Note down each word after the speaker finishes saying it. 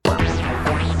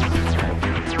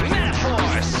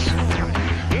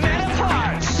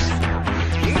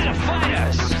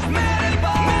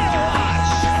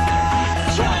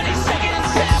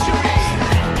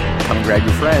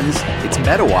friends. It's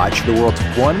MetaWatch, the world's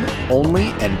one, only,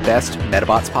 and best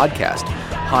Metabots podcast.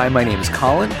 Hi, my name is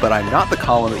Colin, but I'm not the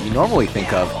Colin that you normally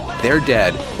think of. They're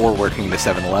dead or working the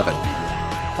 7-Eleven.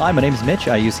 Hi, my name is Mitch.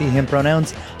 I use he, him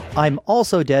pronouns. I'm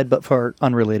also dead, but for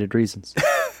unrelated reasons.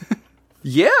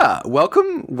 Yeah,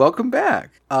 welcome back.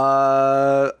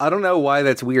 I don't know why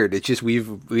that's weird. It's just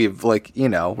we've like, you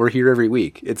know, we're here every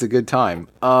week. It's a good time.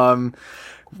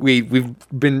 We've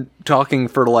been talking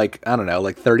for like, I don't know,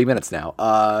 like 30 minutes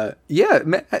now. Yeah,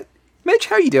 Mitch,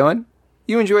 how you doing?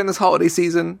 You enjoying this holiday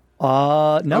season?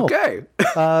 No. Okay.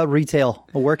 Retail.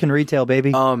 I work in retail,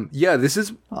 baby. Yeah, this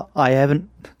is I haven't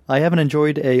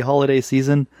enjoyed a holiday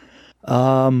season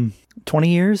 20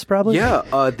 years probably.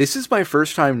 Yeah, this is my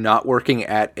first time not working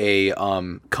at a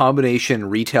combination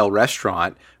retail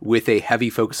restaurant with a heavy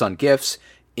focus on gifts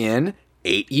in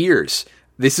 8 years.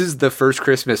 This is the first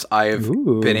Christmas I have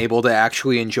been able to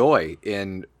actually enjoy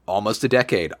in almost a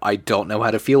decade. I don't know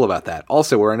how to feel about that.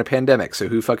 Also, we're in a pandemic, so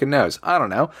who fucking knows? I don't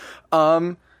know.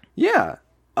 Yeah.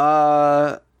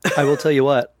 I will tell you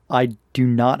what, I do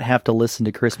not have to listen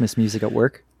to Christmas music at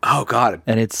work. Oh, God.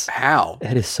 And it's... How?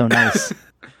 It is so nice.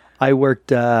 I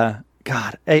worked,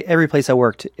 every place I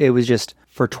worked, it was just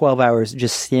for 12 hours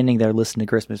just standing there listening to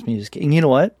Christmas music. And you know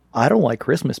what? I don't like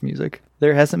Christmas music.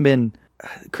 There hasn't been...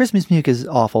 Christmas music is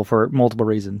awful for multiple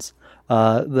reasons.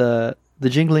 The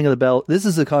jingling of the bell... This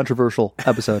is a controversial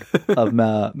episode of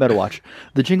MetaWatch.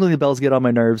 The jingling of the bells get on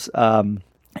my nerves. And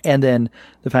then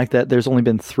the fact that there's only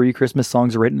been 3 Christmas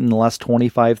songs written in the last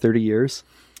 25, 30 years.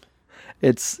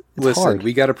 It's Listen, hard.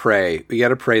 we gotta pray. We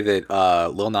gotta pray that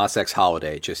Lil Nas X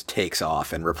Holiday just takes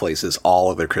off and replaces all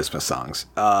of their Christmas songs.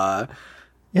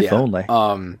 If only.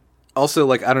 Also,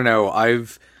 like, I don't know,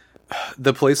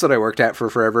 the place that I worked at for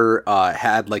forever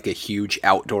had like a huge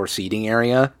outdoor seating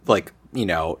area, like, you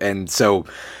know, and so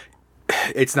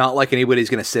it's not like anybody's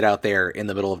gonna sit out there in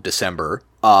the middle of December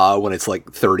when it's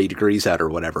like 30 degrees out or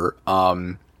whatever.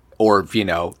 Or, you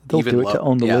know, they'll even do it to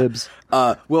own the libs.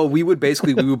 Well, we would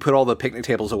put all the picnic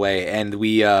tables away, and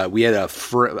we had a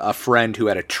friend who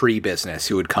had a tree business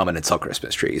who would come in and sell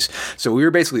Christmas trees. So we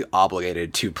were basically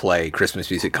obligated to play Christmas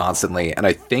music constantly. And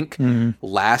I think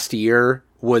last year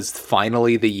was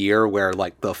finally the year where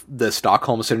like the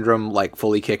Stockholm syndrome like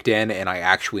fully kicked in, and I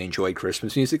actually enjoyed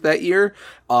Christmas music that year.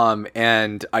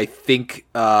 And I think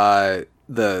the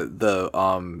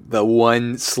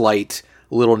one slight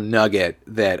little nugget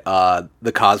that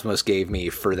the Cosmos gave me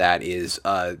for that is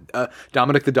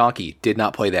Dominic the Donkey did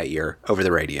not play that year over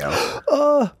the radio.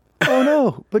 Oh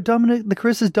no, but Dominic the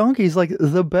Chris's Donkey is like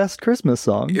the best Christmas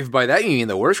song. If by that you mean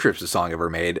the worst Christmas song ever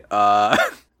made.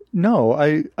 No,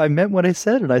 I meant what I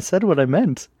said, and I said what I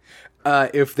meant.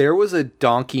 If there was a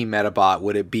donkey Metabot,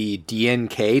 would it be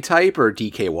DNK type or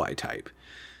DKY type?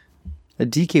 A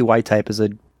DKY type is a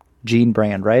Gene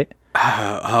brand, right?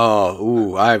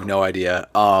 I have no idea.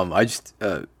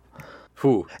 It'd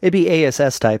be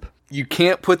ASS type. You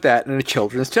can't put that in a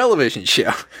children's television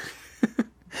show.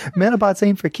 Metabots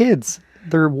ain't for kids.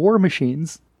 They're war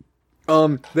machines.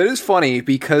 That is funny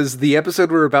because the episode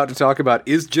we're about to talk about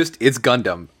is it's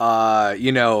Gundam.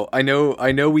 You know, I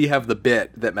know we have the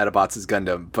bit that Metabots is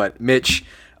Gundam, but Mitch,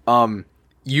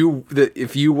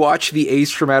 if you watch the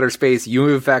Ace from Outer Space, you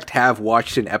in fact have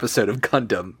watched an episode of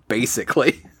Gundam,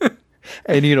 basically.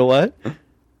 And you know what?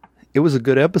 It was a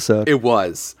good episode. It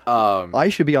was. I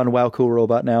should be on Wow Cool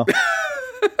Robot now.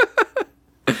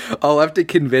 I'll have to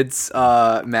convince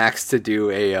Max to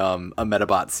do a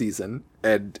Metabot season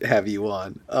and have you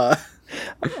on.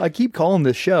 I keep calling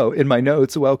this show in my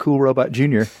notes Wow Cool Robot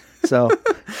Jr. So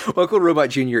Wow Cool Robot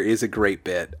Jr. is a great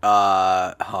bit.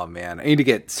 Oh man, I need to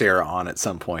get Sarah on at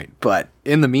some point. But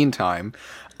in the meantime,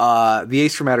 the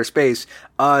Ace from Outer Space,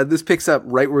 this picks up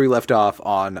right where we left off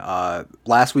on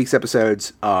last week's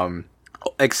episodes,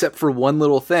 except for one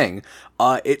little thing.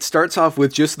 It starts off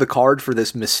with just the card for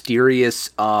this mysterious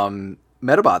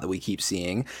Metabot that we keep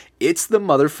seeing. It's the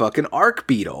motherfucking Arc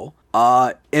Beetle,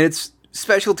 and its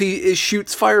specialty is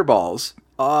shoots fireballs.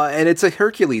 And it's a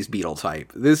Hercules beetle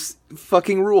type. This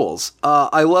fucking rules.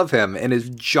 I love him and his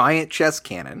giant chest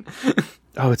cannon.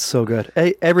 Oh, it's so good.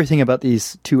 Everything about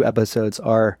these 2 episodes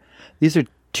these are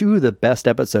 2 of the best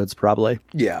episodes probably.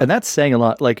 Yeah. And that's saying a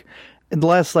lot. Like in the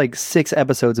last 6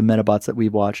 episodes of Metabots that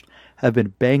we've watched have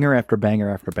been banger after banger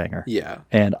after banger. Yeah.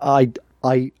 And I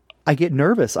get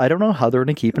nervous. I don't know how they're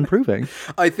going to keep improving.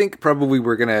 I think probably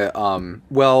we're going to,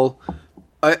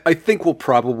 I think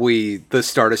the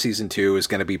start of season 2 is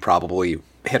going to be probably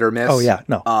hit or miss. Oh yeah,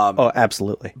 no.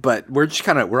 Absolutely. But we're just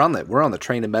we're on the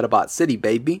train to Metabot City,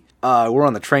 baby. We're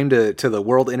on the train to the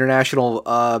World International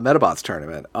Metabots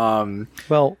tournament.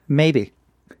 Well, maybe.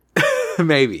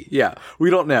 Maybe, yeah. We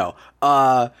don't know.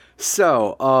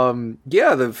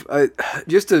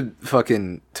 Just to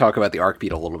fucking talk about the Arc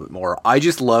Beetle a little bit more, I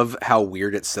just love how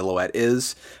weird its silhouette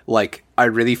is. Like, I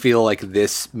really feel like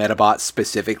this Metabot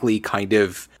specifically kind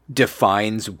of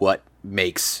defines what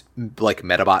makes, like,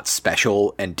 Metabots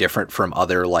special and different from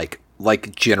other, like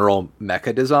general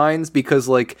mecha designs, because,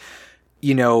 like,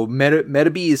 you know,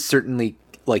 Metabee is certainly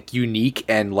like unique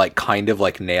and like kind of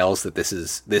like nails that this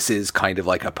is kind of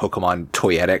like a Pokemon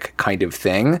toyetic kind of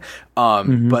thing.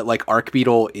 But like Arc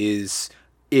Beetle is,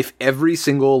 if every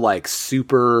single like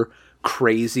super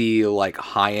crazy like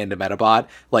high end Metabot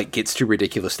like gets to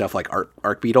ridiculous stuff like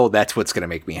Arc Beetle, that's what's gonna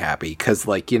make me happy. Because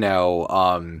like, you know,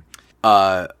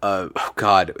 oh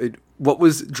god, what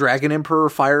was Dragon Emperor,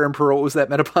 Fire Emperor? What was that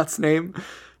Metabot's name?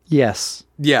 Yes.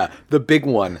 Yeah, the big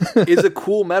one is a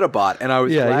cool Metabot, and I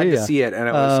was glad to see it, and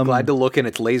I was glad to look in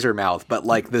its laser mouth. But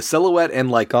like the silhouette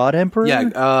and like God Emperor,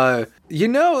 you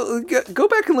know, go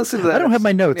back and listen to that. I don't have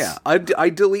my notes. Yeah, I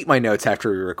delete my notes after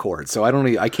we record, so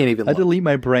I can't even. I delete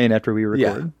my brain after we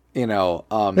record. Yeah, you know,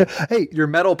 hey, your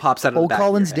metal pops out of old the back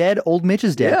Colin's of your head. dead, old Mitch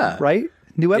is dead. Yeah. Right.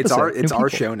 New episode. It's our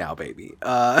show now, baby.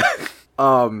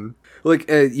 You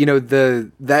know,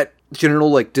 that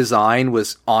general like design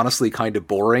was honestly kind of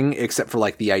boring, except for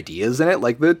like the ideas in it.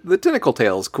 Like the tentacle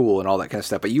tail is cool and all that kind of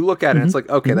stuff, but you look at it and it's like,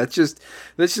 okay, that's just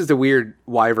a weird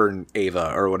wyvern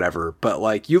Ava or whatever. But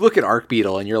like you look at Arc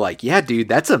Beetle and you're like, yeah, dude,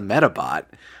 that's a Metabot.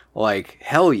 Like,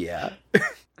 hell yeah.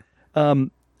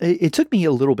 It took me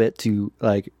a little bit to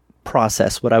like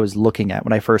process what I was looking at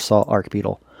when I first saw Arc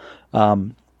Beetle.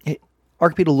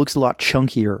 Arc Beetle looks a lot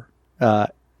chunkier, you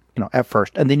know, at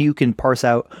first, and then you can parse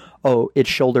out, oh, its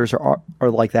shoulders are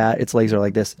like that, its legs are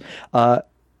like this.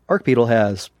 Arc Beetle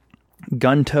has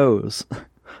gun toes,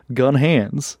 gun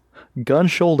hands, gun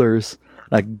shoulders,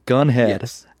 a gun head,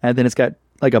 and then it's got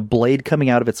like a blade coming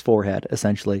out of its forehead,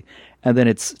 essentially, and then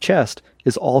its chest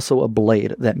is also a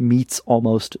blade that meets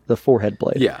almost the forehead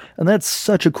blade. Yeah, and that's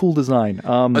such a cool design.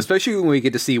 Especially when we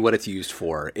get to see what it's used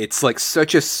for. It's like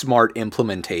such a smart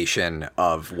implementation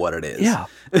of what it is. Yeah.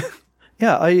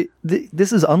 Yeah,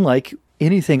 this is unlike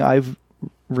anything I've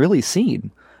really seen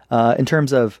in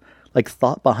terms of like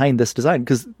thought behind this design,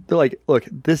 because they're like, look,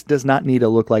 this does not need to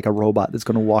look like a robot that's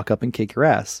going to walk up and kick your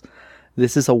ass.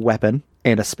 This is a weapon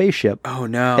and a spaceship. Oh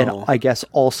no! And I guess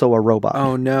also a robot.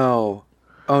 Oh no!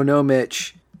 Oh no,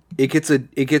 Mitch! It gets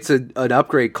an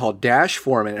upgrade called Dash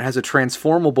Form, and it has a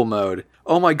transformable mode.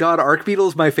 Oh my god! Arc Beetle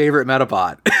is my favorite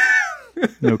Metabot.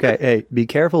 Okay, hey, be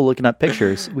careful looking up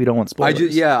pictures. We don't want spoilers.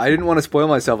 I didn't want to spoil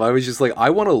myself. I was just like,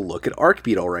 I want to look at Arc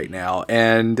Beetle right now,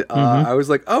 and I was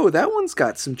like, oh, that one's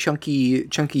got some chunky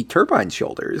turbine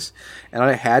shoulders, and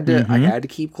I had to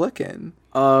keep clicking.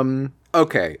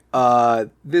 Okay,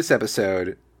 this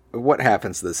episode, what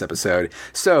happens to this episode?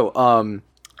 So,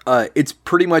 it's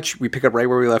pretty much, we pick up right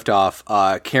where we left off.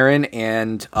 Karen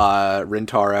and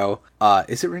Rintaro.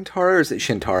 Is it Rintaro or is it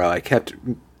Shintaro? I kept...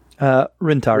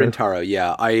 Rintaro,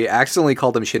 yeah. I accidentally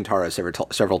called him Shintaro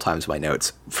several times in my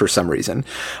notes for some reason.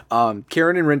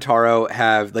 Karen and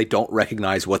Rintaro they don't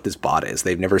recognize what this bot is.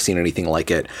 They've never seen anything like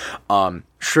it.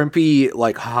 Shrimpy,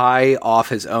 like high off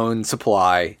his own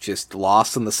supply, just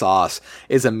lost in the sauce,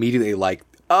 is immediately like,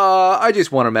 I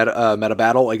just want a meta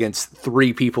battle against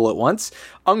 3 people at once.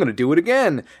 I'm going to do it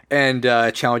again. And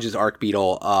challenges Arc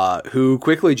Beetle, who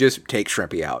quickly just takes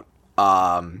Shrimpy out.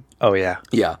 Oh, yeah.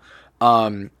 Yeah.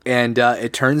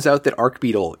 It turns out that Arc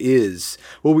Beetle is,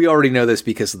 well, we already know this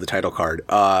because of the title card,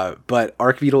 but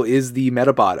Arc Beetle is the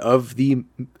Metabot of the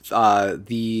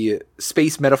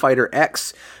Space Metafighter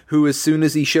X, who as soon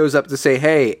as he shows up to say,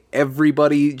 hey,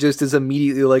 everybody just is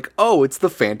immediately like, oh, it's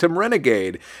the Phantom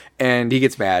Renegade. And he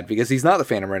gets mad because he's not the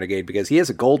Phantom Renegade, because he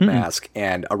has a gold mask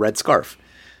and a red scarf.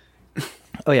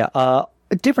 Oh, yeah. A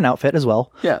different outfit as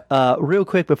well. Yeah. Real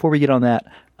quick before we get on that.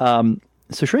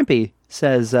 So Shrimpy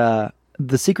says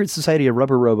the secret society of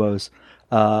rubber robos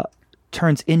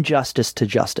turns injustice to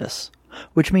justice,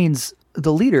 which means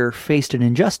the leader faced an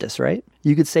injustice, right?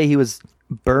 You could say he was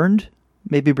burned,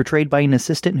 maybe betrayed by an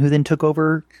assistant who then took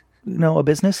over, a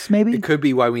business, maybe? It could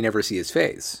be why we never see his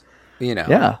face,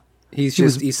 Yeah. He's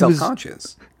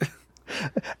self-conscious.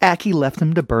 Aki left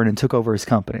him to burn and took over his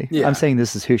company. Yeah. I'm saying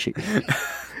this is Hushi.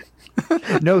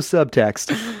 No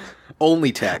subtext.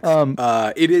 Only text.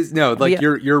 It is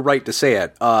you're right to say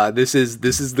it. This is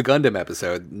the Gundam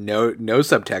episode. No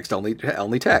subtext.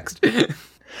 Only text.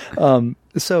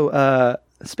 So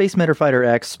Space Metafighter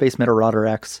X, Space Metarauder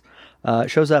X,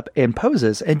 shows up and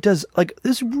poses and does like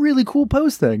this really cool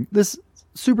pose thing. This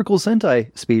super cool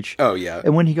Sentai speech. Oh yeah.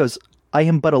 And when he goes, "I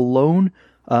am but a lone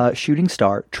shooting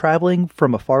star, traveling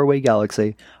from a faraway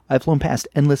galaxy. I've flown past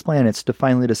endless planets to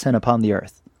finally descend upon the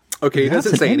Earth. Okay, he That's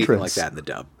doesn't an say anything entrance. like that in the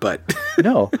dub, but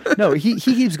No, he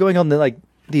keeps going on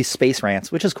these space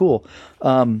rants, which is cool.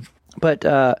 But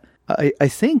I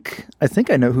think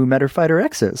I know who Matter Fighter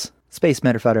X is. Space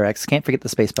Matter Fighter X. Can't forget the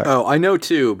space part. oh, I know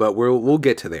too, but we'll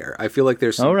get to there. I feel like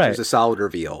All right. there's a solid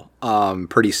reveal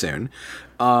pretty soon.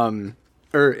 Or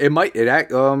it might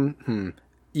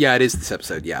yeah, it is this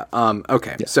episode. Yeah.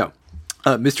 Okay. So,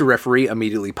 Mr. Referee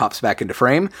immediately pops back into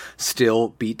frame, still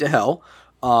beat to hell.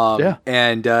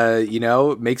 And,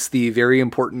 makes the very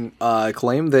important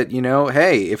claim that,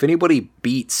 hey, if anybody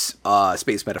beats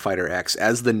Space Metafighter X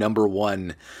as the number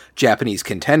one Japanese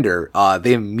contender,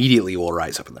 they immediately will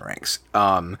rise up in the ranks.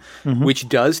 Which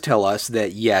does tell us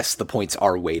that, yes, the points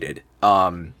are weighted.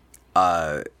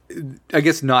 I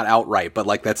guess not outright,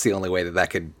 but that's the only way that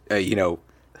could,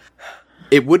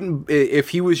 it wouldn't, if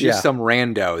he was just some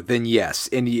rando, then yes,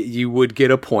 and you would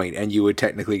get a point and you would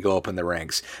technically go up in the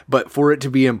ranks. But for it to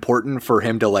be important for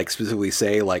him to specifically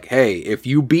say hey, if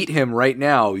you beat him right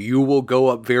now, you will go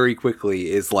up very quickly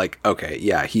is okay,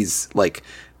 yeah, he's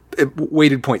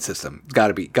weighted point system.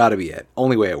 Gotta be it.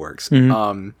 Only way it works.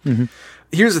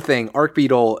 Here's the thing, Arc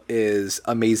Beetle is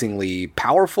amazingly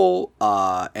powerful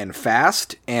and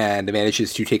fast and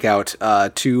manages to take out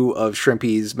two of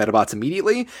Shrimpy's Metabots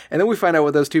immediately. And then we find out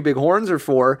what those two big horns are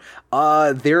for.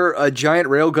 They're a giant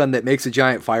railgun that makes a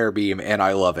giant fire beam, and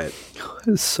I love it.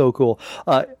 It's so cool.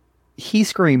 He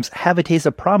screams, "Have a taste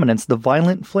of prominence, the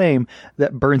violent flame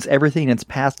that burns everything in its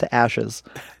path to ashes,"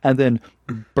 and then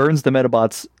burns the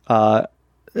Metabots,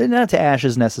 not to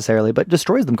ashes necessarily, but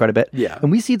destroys them quite a bit. Yeah.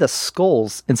 And we see the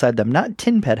skulls inside them, not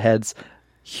tin pet heads,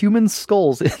 human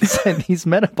skulls inside these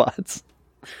Metabots.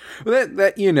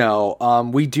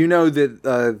 We do know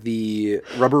that the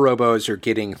Rubber Robos are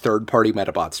getting third-party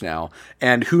Metabots now,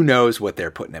 and who knows what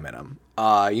they're putting them in them.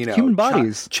 Human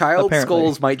bodies, child apparently.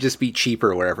 Skulls might just be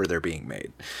cheaper wherever they're being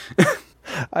made.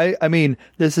 I mean,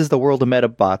 this is the world of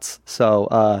Metabots,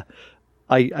 so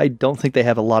I don't think they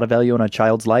have a lot of value in a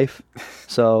child's life.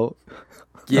 So,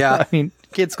 yeah, I mean,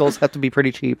 kid skulls have to be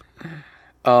pretty cheap.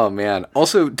 Oh man!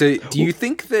 Also, do you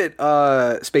think that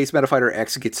Space Metafighter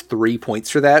X gets 3 points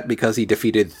for that because he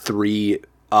defeated 3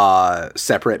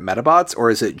 separate Metabots, or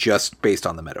is it just based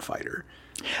on the Metafighter?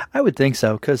 I would think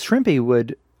so, because Shrimpy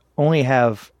would only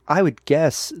have. I would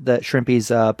guess that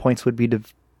Shrimpy's points would be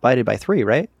divided by 3,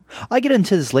 right? I get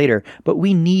into this later, but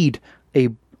we need a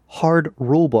hard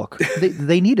rule book.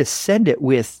 They need to send it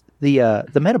with the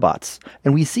Metabots,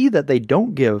 and we see that they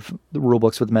don't give the rule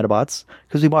books with Metabots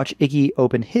because we watch Icky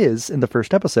open his in the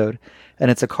first episode,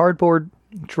 and it's a cardboard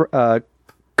slab,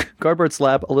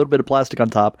 a little bit of plastic on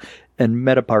top, and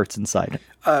meta parts inside.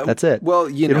 That's it. Well,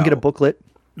 they don't get a booklet.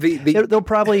 They'll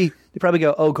probably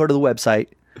go, go to the website,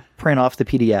 print off the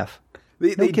PDF.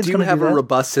 They do have a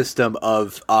robust system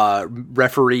of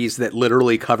referees that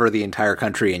literally cover the entire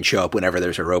country and show up whenever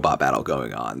there's a robot battle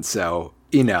going on. So,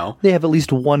 They have at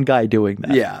least one guy doing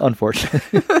that, yeah.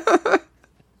 Unfortunately.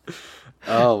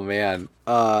 Oh, man.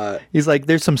 He's like,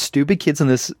 there's some stupid kids in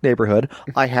this neighborhood.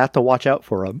 I have to watch out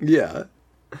for them. Yeah.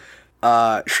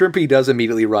 Shrimpy does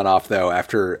immediately run off, though,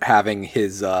 after having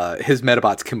his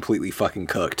Metabots completely fucking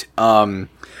cooked.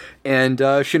 And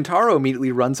Shintaro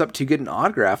immediately runs up to get an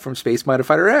autograph from Space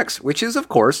Metafighter X, which is, of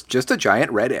course, just a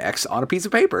giant red X on a piece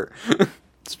of paper.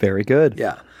 It's very good.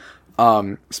 Yeah.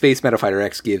 Space Metafighter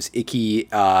X gives Icky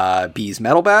B's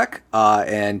medal back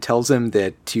and tells him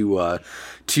that to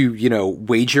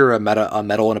wager a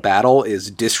medal in a battle is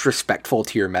disrespectful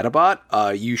to your Metabot.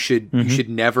 You should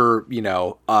never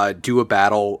do a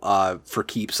battle for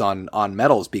keeps on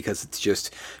medals, because it's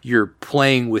just you're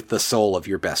playing with the soul of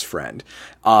your best friend.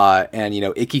 And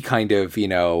Icky kind of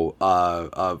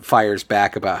fires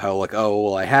back about how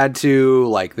I had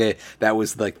to, that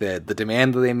was the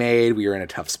demand that they made. We were in a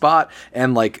tough spot,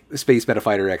 and Space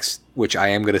Metafighter X, which I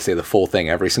am going to say the full thing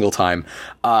every single time.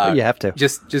 You have to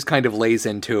just kind of lays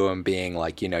into him, being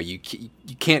you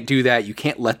can't do that. You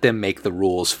can't let them make the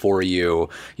rules for you.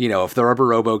 If the Rubber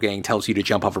Robo Gang tells you to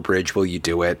jump off a bridge, will you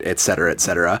do it? Et cetera, et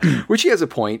cetera. Which he has a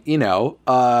point.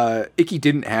 Icky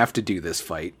didn't have to do this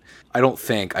fight. I don't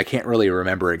think. I can't really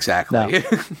remember exactly. No,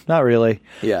 not really.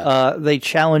 Yeah. They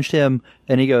challenged him,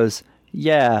 and he goes,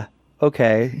 "Yeah,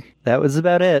 okay." That was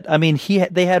about it. I mean,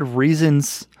 they had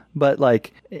reasons, but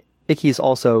Icky's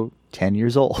also 10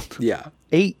 years old. Yeah.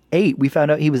 8. We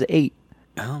found out he was 8.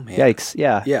 Oh, man. Yikes.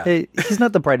 Yeah. Yeah. He's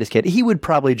not the brightest kid. He would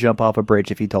probably jump off a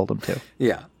bridge if you told him to.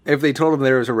 Yeah. If they told him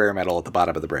there was a rare metal at the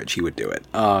bottom of the bridge, he would do it.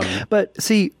 But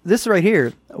see, this right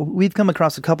here, we've come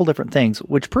across a couple different things,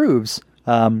 which proves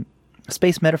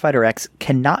Space Metafighter X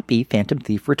cannot be Phantom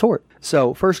Thief Retort.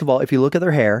 So, first of all, if you look at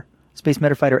their hair, Space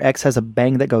Metafighter X has a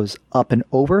bang that goes up and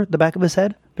over the back of his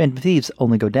head. Phantom Thieves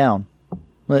only go down.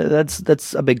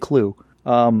 That's a big clue.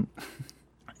 And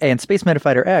Space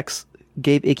Metafighter X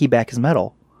gave Icky back his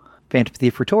medal. Phantom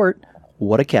Thief Retort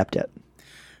would have kept it.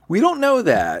 We don't know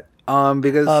that.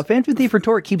 Because Phantom Thief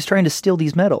Retort keeps trying to steal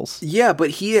these medals. Yeah, but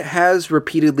he has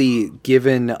repeatedly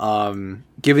given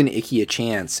Icky a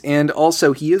chance, and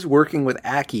also he is working with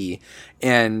Aki,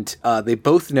 and they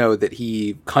both know that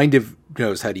he kind of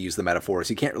knows how to use the metaphors.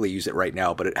 He can't really use it right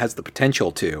now, but it has the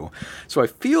potential to. So I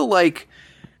feel like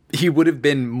he would have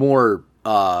been more,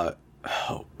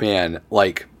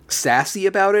 sassy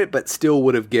about it, but still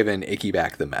would have given Icky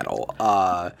back the medal.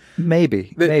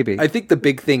 Maybe. I think the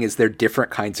big thing is they're different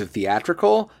kinds of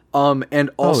theatrical, and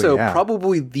also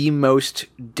probably the most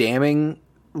damning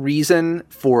reason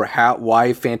for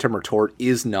why Phantom Retort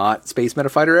is not Space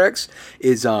Metafighter X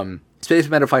is Space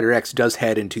Metafighter X does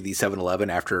head into the 7-Eleven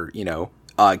after,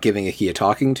 giving Icky a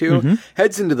talking to,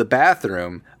 heads into the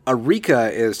bathroom.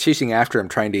 Arika is chasing after him,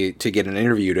 trying to get an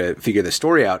interview to figure the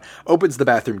story out, opens the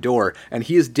bathroom door, and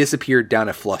he has disappeared down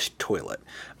a flushed toilet.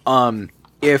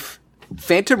 If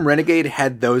Phantom Renegade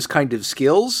had those kind of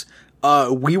skills,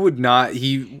 he would not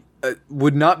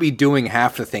be doing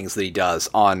half the things that he does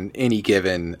on any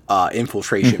given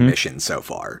infiltration mission so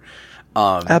far.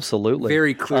 Absolutely.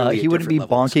 Very clearly he wouldn't be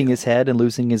bonking his head and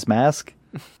losing his mask.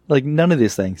 Like, none of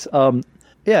these things.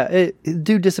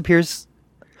 Dude disappears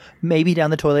maybe down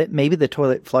the toilet. Maybe the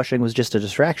toilet flushing was just a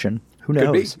distraction. Who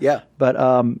knows? Could be, yeah. But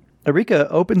Arika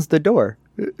opens the door.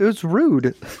 It was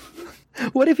rude.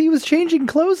 What if he was changing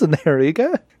clothes in there,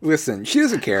 Arika? Listen, she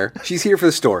doesn't care. She's here for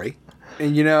the story.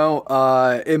 And,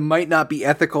 it might not be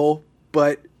ethical,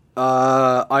 but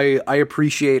I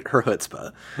appreciate her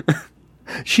chutzpah.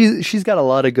 She's got a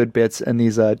lot of good bits in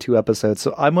these 2 episodes,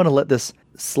 so I'm going to let this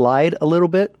slide a little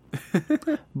bit,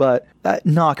 but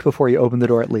knock before you open the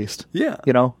door at least. Yeah.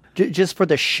 Just for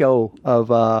the show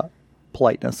of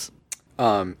politeness.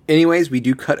 Anyways, we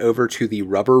do cut over to the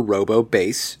Rubber Robo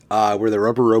base, where the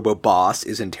Rubber Robo boss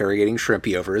is interrogating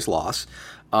Shrimpy over his loss.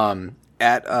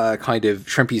 At kind of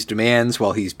Shrimpy's demands,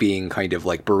 while he's being kind of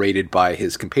like berated by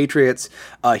his compatriots,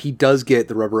 he does get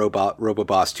the Rubber Robo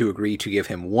boss to agree to give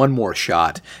him one more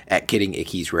shot at getting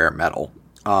Icky's rare medal.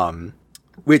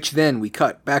 Which then we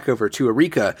cut back over to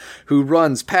Arika, who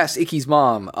runs past Icky's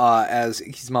mom as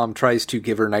Icky's mom tries to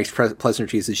give her nice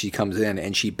pleasantries as she comes in,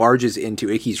 and she barges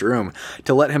into Icky's room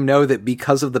to let him know that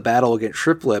because of the battle against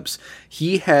Shriplips,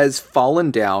 he has fallen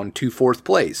down to 4th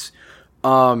place.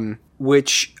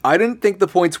 Which I didn't think the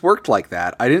points worked like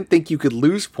that. I didn't think you could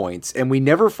lose points, and we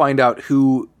never find out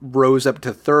who rose up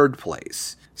to 3rd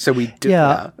place. So we did.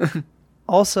 Yeah.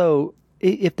 Also,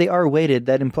 if they are weighted,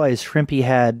 that implies Shrimpy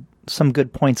had some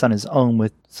good points on his own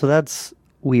so that's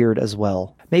weird as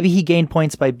well. Maybe he gained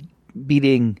points by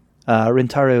beating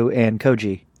Rintaro and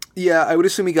Koji. Yeah, I would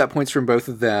assume he got points from both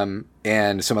of them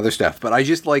and some other stuff, but I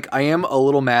am a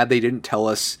little mad they didn't tell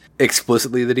us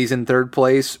explicitly that he's in 3rd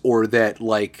place, or that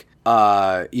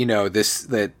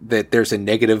that there's a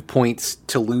negative points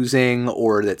to losing,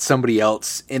 or that somebody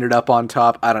else ended up on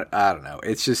top. I don't know.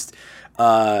 It's just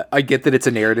I get that it's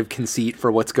a narrative conceit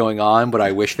for what's going on, but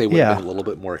I wish they would have been a little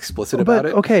bit more explicit about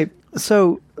it. Okay,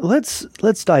 so let's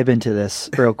dive into this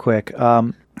real quick.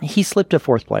 He slipped to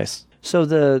 4th place.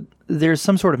 So there's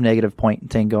some sort of negative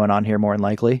point thing going on here, more than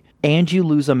likely. And you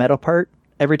lose a medal part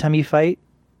every time you fight.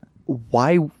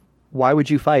 Why would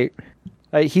you fight?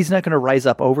 He's not going to rise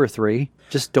up over 3.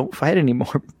 Just don't fight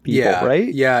anymore, people,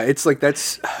 right? Yeah, it's like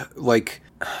that's like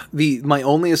my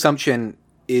only assumption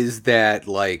is that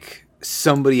like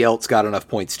somebody else got enough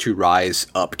points to rise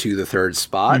up to the 3rd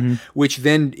spot, which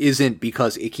then isn't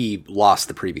because Icky lost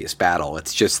the previous battle.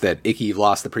 It's just that Icky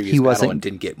lost the previous battle and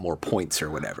didn't get more points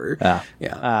or whatever.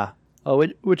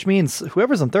 Which means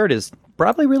whoever's on 3rd is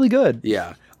probably really good.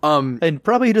 Yeah. And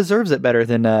probably deserves it better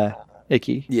than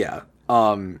Icky. Yeah.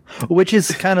 Which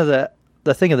is kind of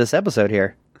the thing of this episode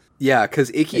here. Yeah, because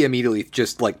Icky immediately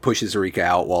just like pushes Arika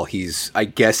out while he's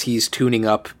tuning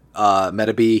up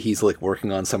Metabee. He's like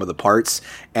working on some of the parts,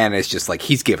 and it's just like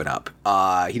he's given up.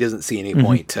 He doesn't see any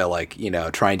point to like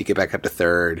trying to get back up to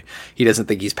 3rd. He doesn't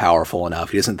think he's powerful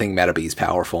enough. He doesn't think Metabee's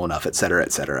powerful enough, etc.,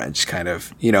 and just kind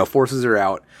of forces her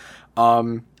out.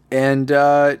 And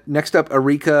next up,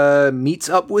 Arika meets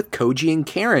up with Koji and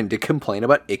Karen to complain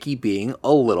about Icky being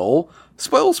a little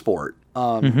spoil sport,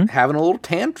 having a little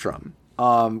tantrum.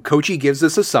 Koji gives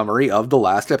us a summary of the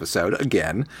last episode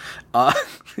again,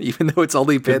 even though it's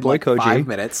only been like 5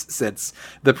 minutes since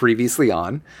the previously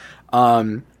on.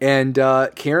 And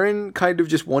Karen kind of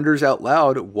just wonders out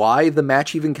loud why the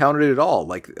match even counted at all.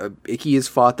 Like, Icky has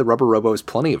fought the Rubber Robos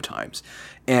plenty of times.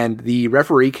 And the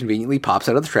referee conveniently pops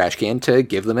out of the trash can to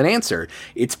give them an answer.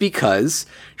 It's because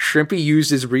Shrimpy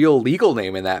used his real legal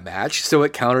name in that match, so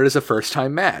it counted as a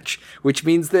first-time match. Which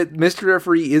means that Mr.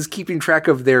 Referee is keeping track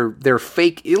of their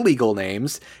fake illegal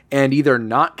names and either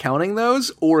not counting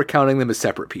those or counting them as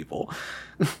separate people.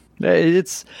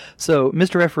 It's so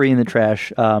Mr. Referee in the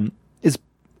trash is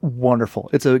wonderful.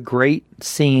 It's a great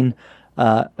scene.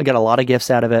 I got a lot of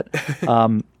gifts out of it.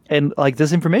 And like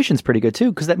this information's pretty good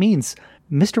too, because that means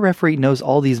Mr. Referee knows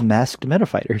all these masked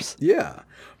metafighters. Yeah.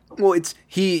 Well,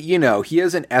 he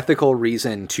has an ethical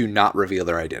reason to not reveal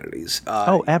their identities.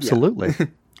 Oh, absolutely.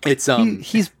 Yeah.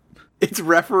 It's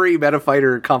referee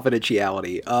metafighter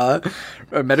confidentiality.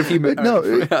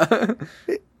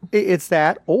 It's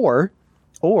that or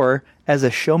as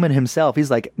a showman himself,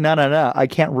 he's like, no, I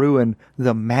can't ruin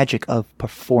the magic of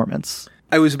performance.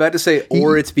 I was about to say,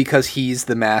 or it's because he's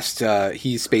the masked,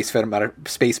 he's Space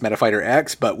Metafighter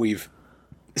X, but we've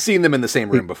seen them in the same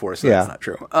room before, so that's not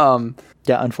true.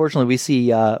 Yeah, unfortunately,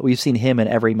 we've seen him in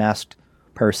every masked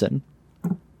person.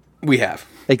 We have.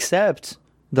 Except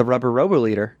the Rubber Robo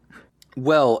Leader.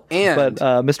 Well, but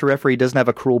Mr. Referee doesn't have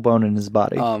a cruel bone in his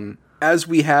body. As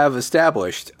we have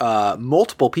established,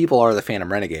 multiple people are the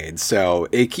Phantom Renegades, so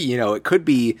it could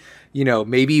be,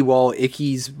 maybe while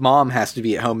Icky's mom has to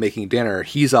be at home making dinner,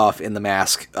 he's off in the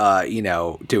mask,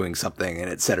 doing something,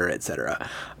 and et cetera, et cetera.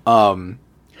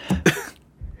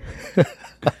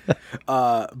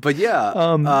 But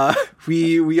yeah,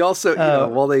 we also,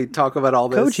 while they talk about all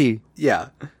this,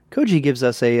 Koji gives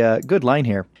us a good line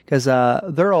here, because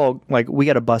they're all like, we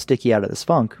got to bust Icky out of this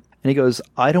funk. And he goes,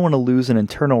 I don't want to lose an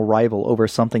internal rival over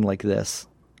something like this.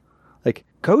 Like,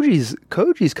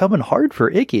 Koji's coming hard for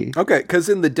Icky. Okay, because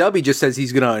in the dub, he just says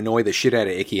he's going to annoy the shit out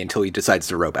of Icky until he decides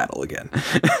to row battle again.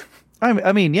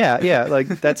 I mean, yeah. Like,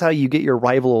 that's how you get your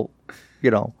rival,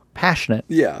 passionate.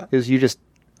 Yeah. Is you just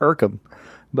irk him.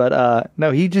 But,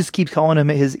 no, he just keeps calling him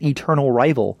his eternal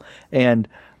rival. And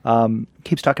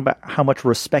keeps talking about how much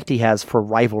respect he has for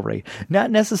rivalry. Not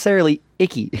necessarily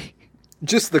Icky.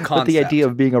 Just the concept. But the idea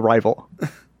of being a rival.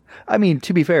 I mean,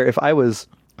 to be fair, if I was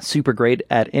super great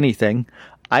at anything,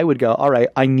 I would go, all right,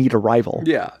 I need a rival.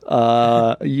 Yeah.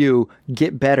 You,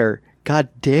 get better. God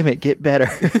damn it, get better.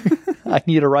 I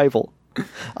need a rival.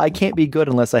 I can't be good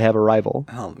unless I have a rival.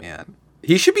 Oh, man.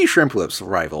 He should be Shrimp Lip's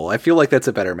rival. I feel like that's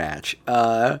a better match.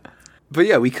 But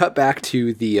yeah, we cut back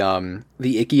to the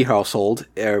Icky household,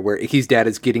 where Icky's dad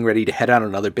is getting ready to head on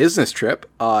another business trip,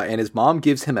 and his mom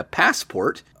gives him a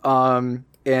passport, and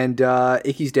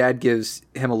Icky's dad gives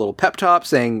him a little pep talk,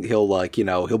 saying he'll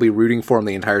be rooting for him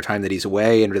the entire time that he's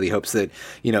away, and really hopes that,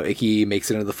 Icky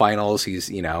makes it into the finals. He's,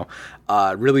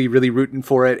 really, really rooting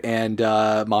for it, and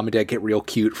mom and dad get real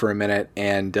cute for a minute,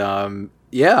 and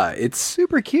yeah, it's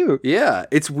super cute. Yeah,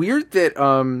 it's weird that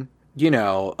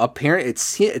apparently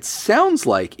it sounds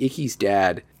like Icky's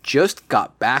dad just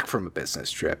got back from a business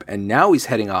trip and now he's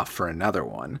heading off for another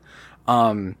one.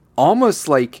 Almost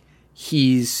like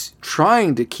he's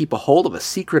trying to keep a hold of a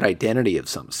secret identity of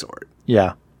some sort.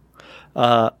 Yeah.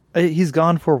 He's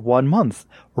gone for 1 month,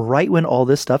 right when all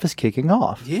this stuff is kicking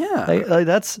off. Yeah.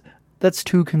 That's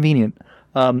too convenient.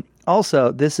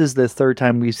 Also, this is the third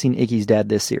time we've seen Icky's dad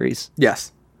this series.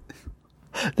 Yes.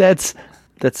 That's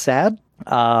sad.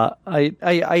 I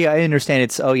understand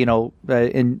it's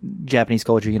in Japanese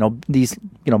culture, these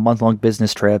month-long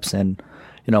business trips and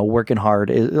working hard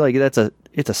is like it's a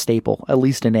staple, at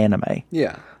least in anime.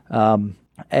 Yeah.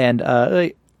 And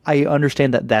I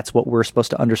understand that that's what we're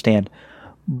supposed to understand,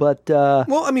 but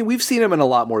well, I mean, we've seen him in a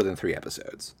lot more than 3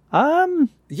 episodes.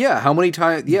 Yeah. How many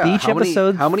times? Yeah. Beach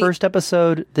episode, first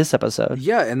episode, this episode.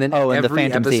 Yeah, and then and every the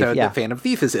Phantom episode Thief, yeah. the Phantom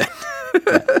Thief is in.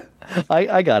 Yeah.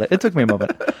 I got it. It took me a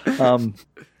moment.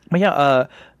 But yeah,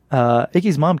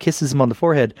 Icky's mom kisses him on the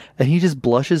forehead, and he just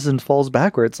blushes and falls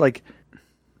backwards. Like,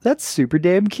 that's super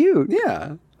damn cute.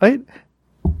 Yeah.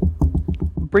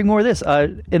 Bring more of this.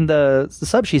 In the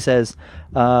sub, she says,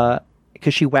 because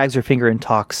she wags her finger and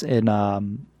talks in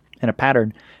a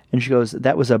pattern, and she goes,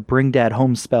 "That was a bring dad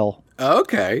home spell."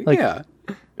 Okay. Yeah.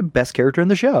 Best character in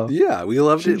the show. Yeah, we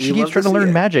loved it. She keeps trying to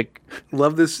learn magic.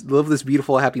 Love this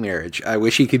beautiful happy marriage. I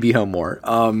wish he could be home more.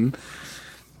 Oh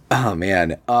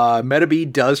man.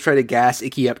 Metabee does try to gas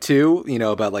Icky up too,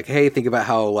 about like, hey, think about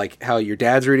how your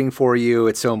dad's rooting for you.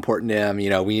 It's so important to him. We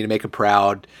need to make him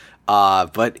proud.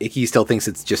 But Icky still thinks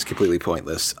it's just completely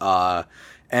pointless.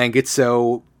 And gets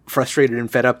so frustrated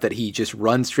and fed up that he just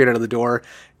runs straight out of the door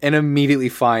and immediately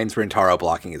finds Rentaro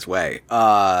blocking his way.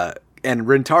 and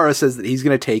Rintaro says that he's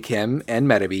going to take him and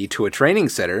Metabee to a training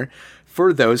center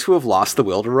for those who have lost the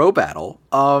will to row battle.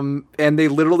 And they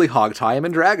literally hog tie him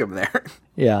and drag him there.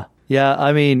 Yeah. Yeah,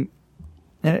 I mean,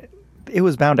 it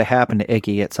was bound to happen to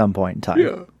Ikki at some point in time.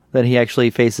 Yeah. That he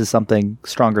actually faces something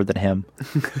stronger than him,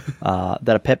 that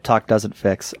a pep talk doesn't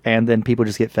fix, and then people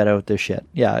just get fed up with this shit.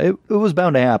 Yeah, it was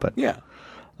bound to happen. Yeah.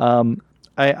 I'm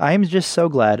just so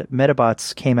glad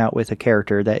Metabots came out with a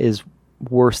character that is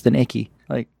worse than Ikki.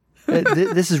 Like,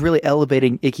 this is really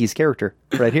elevating Ikki's character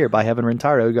right here by having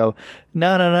Rintaro go,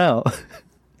 no.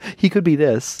 He could be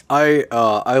this. I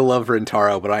love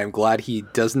Rintaro, but I am glad he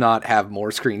does not have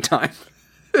more screen time.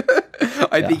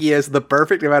 I think he has the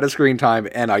perfect amount of screen time,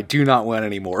 and I do not want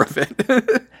any more of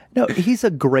it. No, he's a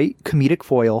great comedic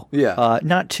foil. Yeah.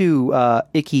 Not to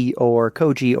Ikki or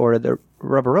Koji or the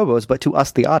Rubber Robos, but to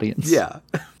us, the audience. Yeah.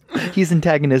 He's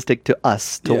antagonistic to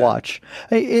us to watch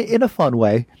in a fun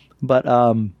way. But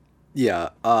yeah.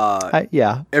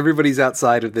 yeah. Everybody's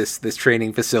outside of this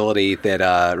training facility that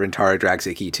Rintaro drags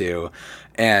Ikki to,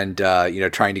 and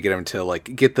trying to get him to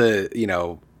like get the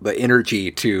the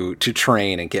energy to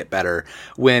train and get better,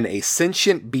 when a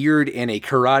sentient beard and a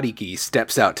karate gi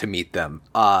steps out to meet them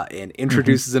and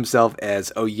introduces himself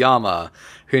as Oyama,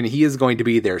 and he is going to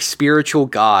be their spiritual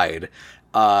guide.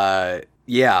 Yeah,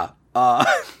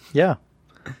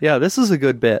 this is a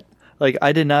good bit. Like,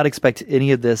 I did not expect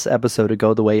any of this episode to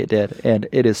go the way it did, and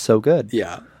it is so good.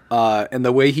 Yeah. And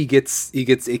the way he gets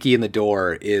Ikki in the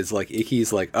door is like,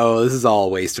 Ikki's like, oh, this is all a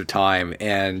waste of time.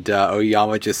 And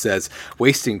Oyama just says,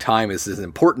 wasting time is as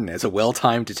important as a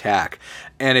well-timed attack.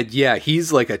 And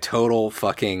he's like a total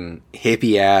fucking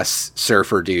hippie-ass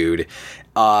surfer dude.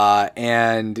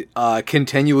 And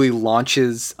continually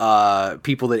launches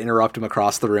people that interrupt him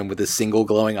across the room with a single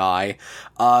glowing eye,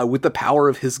 with the power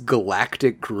of his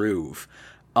galactic groove.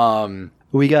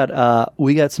 We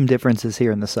got some differences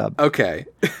here in the sub. Okay.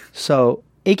 So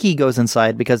Ikki goes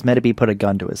inside because Metabee put a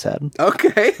gun to his head.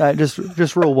 Okay.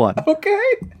 Just rule one. Okay.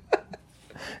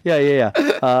 Yeah.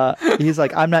 He's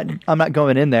like, I'm not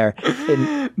going in there,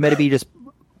 and Metabee just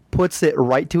puts it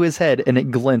right to his head, and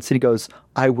it glints, and he goes,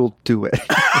 I will do it.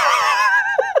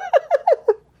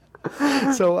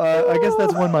 So I guess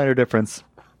that's one minor difference.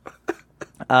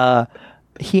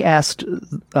 He asked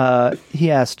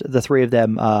the three of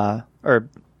them, or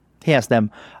he asked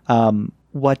them,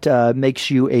 what makes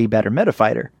you a better meta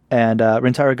fighter? And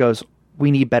Rintaro goes,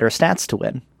 we need better stats to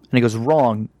win. And he goes,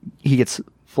 wrong. He gets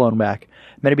flown back.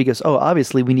 Metabee goes, oh,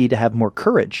 obviously we need to have more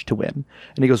courage to win.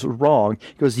 And he goes, wrong.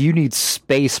 He goes, you need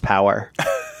space power.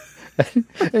 And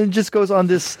it just goes on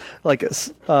this, like,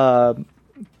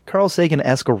 Carl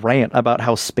Sagan-esque rant about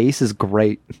how space is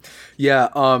great. Yeah,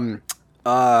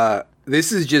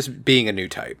 this is just being a new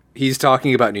type. He's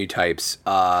talking about new types.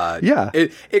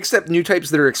 Except new types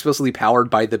that are explicitly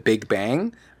powered by the Big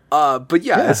Bang. But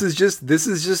yeah, this is just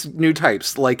new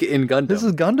types, like in Gundam. This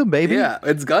is Gundam, baby. Yeah,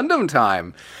 it's Gundam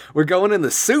time. We're going in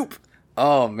the soup.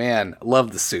 Oh man,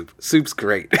 love the soup. Soup's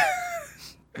great.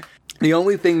 The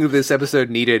only thing this episode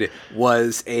needed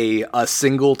was a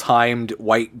single timed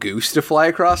white goose to fly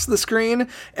across the screen,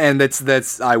 and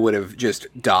that's I would have just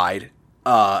died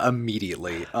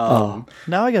immedely. Now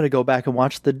I got to go back and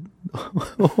watch the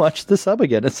sub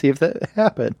again and see if that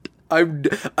happened. My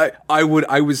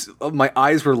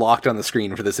eyes were locked on the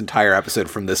screen for this entire episode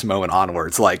from this moment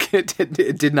onwards. Like it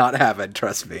did not happen.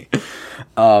 Trust me.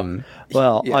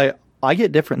 I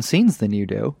get different scenes than you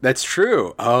do. That's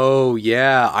true. Oh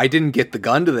yeah, I didn't get the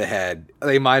gun to the head.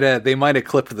 They might have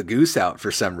clipped the goose out for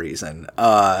some reason.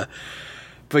 But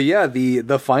yeah,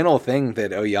 the final thing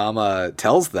that Oyama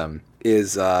tells them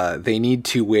is they need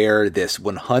to wear this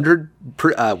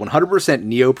 100%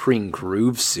 neoprene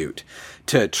groove suit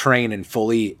to train and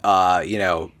fully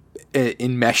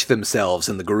enmesh themselves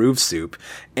in the groove soup,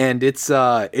 and it's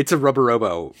a Rubber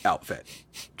Robo outfit.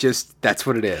 Just that's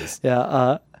what it is.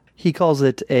 Yeah. He calls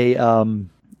it he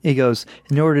goes,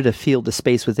 in order to feel the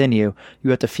space within you, you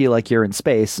have to feel like you're in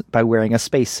space by wearing a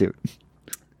spacesuit.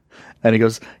 And he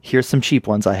goes, here's some cheap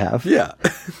ones I have. Yeah.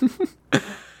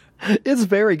 It's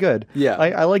very good. Yeah.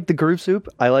 I like the groove soup.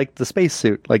 I like the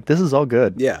spacesuit. Like, this is all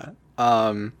good. Yeah.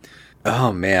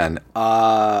 Oh man,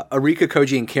 Arika,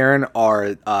 Koji, and Karen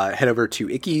are head over to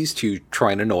Ikki's to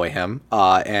try and annoy him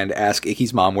and ask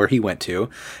Ikki's mom where he went to,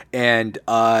 and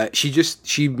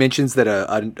she mentions that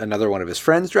another one of his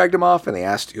friends dragged him off, and they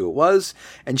asked who it was,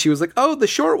 and she was like, "Oh, the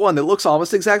short one that looks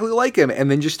almost exactly like him," and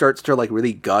then just starts to like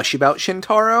really gush about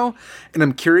Shintaro, and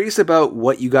I'm curious about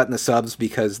what you got in the subs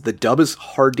because the dub is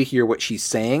hard to hear what she's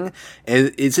saying, and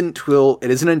it isn't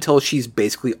until she's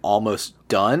basically almost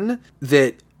done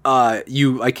that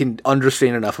I can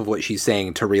understand enough of what she's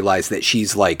saying to realize that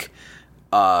she's like,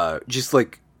 just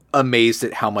like amazed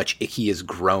at how much Ikki has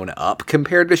grown up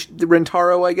compared to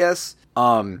Rintaro, I guess.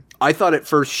 I thought at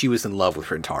first she was in love with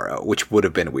Rintaro, which would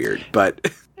have been weird,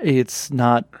 but it's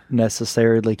not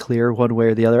necessarily clear one way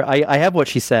or the other. I have what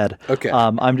she said. Okay.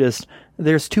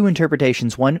 There's two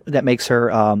interpretations. One that makes her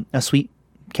a sweet,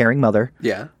 caring mother.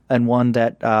 Yeah. And one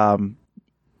that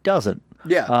doesn't.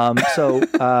 Yeah. So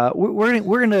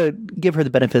we're gonna give her the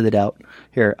benefit of the doubt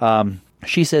here.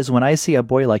 She says, "When I see a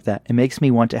boy like that, it makes me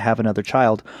want to have another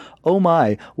child. Oh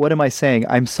my, what am I saying?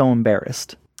 I'm so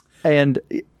embarrassed." And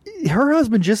her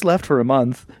husband just left for a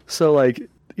month, so like,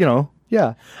 you know,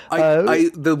 yeah.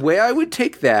 The way I would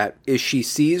take that is she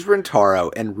sees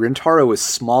Rintaro, and Rintaro is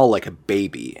small like a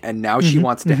baby, and now she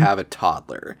wants to have a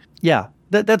toddler. Yeah.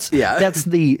 That's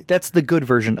the good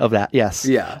version of that. Yes.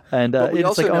 Yeah. And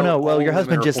it's like, oh no, well, your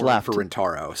husband just left for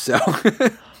Rintaro, so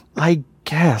I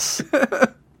guess.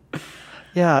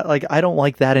 Yeah, like I don't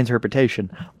like that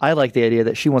interpretation. I like the idea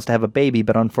that she wants to have a baby,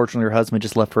 but unfortunately her husband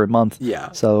just left for a month.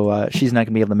 Yeah. So she's not going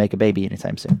to be able to make a baby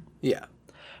anytime soon. Yeah.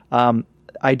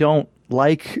 I don't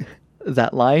like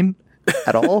that line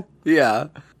at all. Yeah.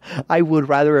 I would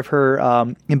rather have her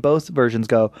in both versions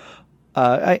go,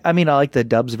 I mean, I like the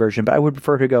dubs version, but I would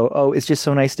prefer to go, oh, it's just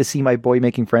so nice to see my boy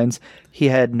making friends. He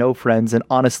had no friends, and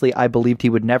honestly, I believed he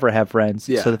would never have friends.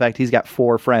 Yeah. So the fact he's got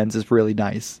 4 friends is really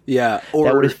nice. Yeah.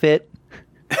 That would have fit.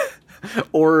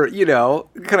 Or, you know,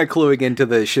 kind of cluing into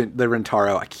the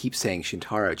Rintaro. I keep saying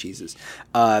Shintaro, Jesus.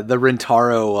 The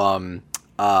Rintaro,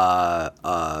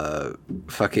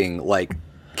 fucking, like,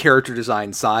 character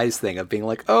design size thing of being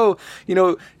like, oh, you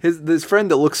know, this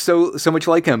friend that looks so much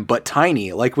like him, but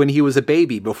tiny, like when he was a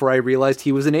baby before I realized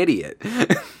he was an idiot.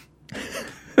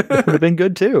 Would have been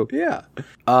good too. Yeah.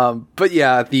 But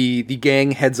yeah, the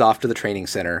gang heads off to the training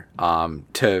center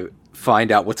to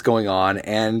find out what's going on,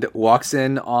 and walks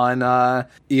in on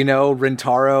you know,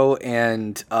 Rintaro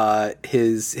and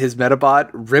his Metabot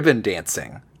ribbon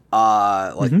dancing,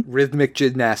 like rhythmic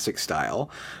gymnastic style.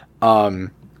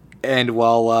 And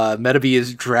while Metabee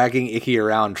is dragging Ikki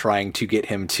around trying to get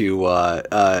him to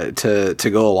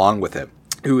go along with him,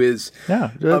 who is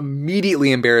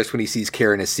immediately embarrassed when he sees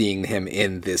Karen is seeing him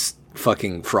in this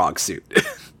fucking frog suit.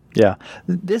 Yeah.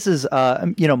 This is,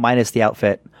 you know, minus the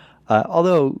outfit.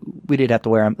 Although we did have to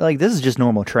wear them. Like, this is just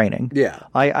normal training. Yeah.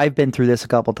 I've been through this a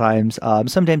couple times.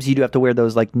 Sometimes you do have to wear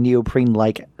those, like,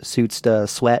 neoprene-like suits to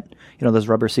sweat. You know, those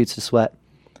rubber suits to sweat.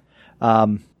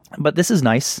 But this is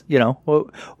nice, you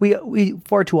know. We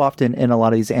far too often in a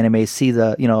lot of these animes see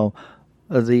the, you know,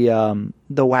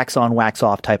 the wax on, wax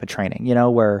off type of training, you know,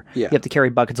 where you have to carry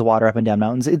buckets of water up and down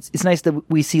mountains. It's nice that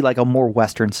we see like a more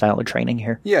Western style of training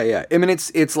here. Yeah, yeah. I mean,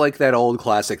 it's like that old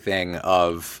classic thing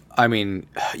of, I mean,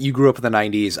 you grew up in the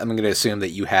 90s. I'm going to assume that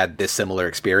you had this similar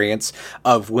experience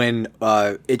of when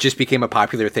it just became a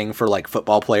popular thing for like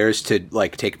football players to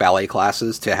like take ballet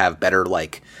classes to have better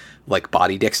like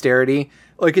body dexterity.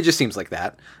 Like, it just seems like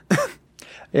that.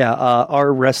 Yeah,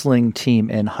 our wrestling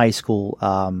team in high school,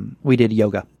 we did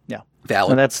yoga. Yeah,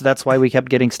 valid. And that's why we kept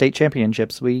getting state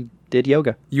championships. We did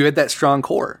yoga. You had that strong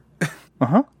core.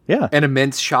 Yeah, and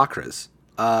immense chakras,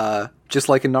 just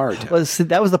like in Naruto. Well, see,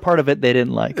 that was the part of it they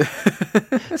didn't like.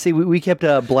 See, we kept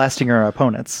blasting our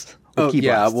opponents. Oh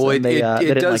yeah, well, it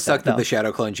does like suck that the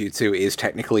Shadow Clone Jutsu is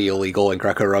technically illegal in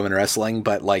Greco-Roman wrestling,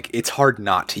 but like it's hard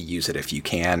not to use it if you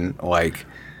can. Like.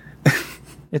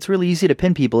 It's really easy to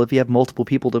pin people if you have multiple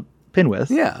people to pin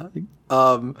with. Yeah.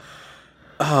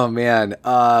 Oh, man.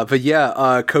 But yeah,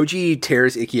 Koji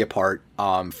tears Ikki apart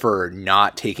for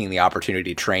not taking the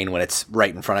opportunity to train when it's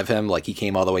right in front of him. Like, he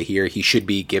came all the way here. He should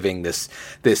be giving this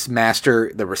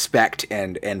master the respect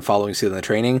and following suit in the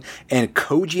training. And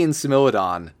Koji and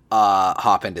Similodon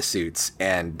hop into suits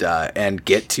and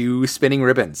get to spinning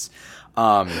ribbons.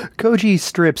 Koji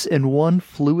strips in one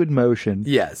fluid motion.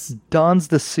 Yes. Dons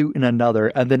the suit in another,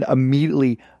 and then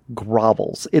immediately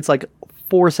grovels. It's like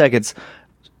 4 seconds.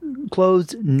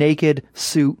 Clothed, naked,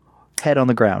 suit, head on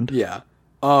the ground. Yeah.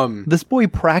 This boy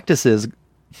practices.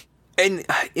 And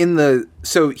in the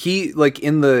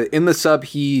sub,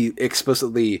 he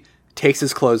explicitly takes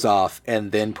his clothes off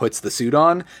and then puts the suit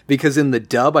on, because in the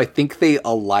dub I think they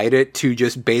alight it to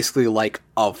just basically like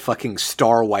a fucking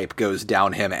star wipe goes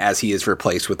down him as he is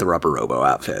replaced with the Rubber Robo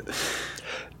outfit.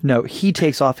 No, he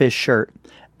takes off his shirt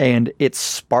and it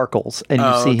sparkles and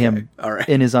you see him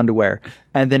in his underwear,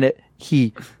 and then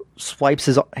he swipes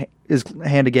his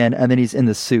hand again, and then he's in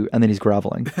the suit, and then he's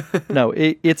groveling. No,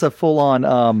 it's a full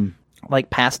on like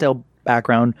pastel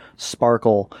background,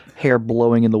 sparkle, hair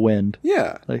blowing in the wind.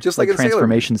 Yeah, just like a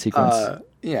transformation sequence.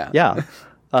 Yeah. Yeah.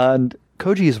 And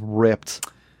Koji is ripped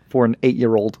for an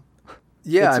 8-year-old.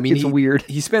 Yeah, It's weird.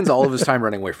 He spends all of his time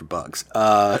running away from bugs.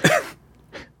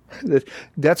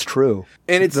 That's true.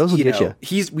 And it's, those will get know,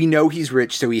 you. we know he's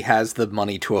rich, so he has the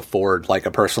money to afford like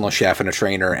a personal chef and a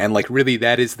trainer, and like really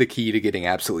that is the key to getting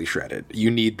absolutely shredded.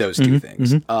 You need those two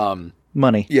things.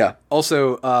 Money. Yeah.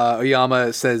 Also,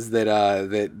 Oyama says that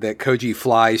that Koji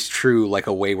flies true like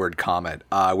a wayward comet,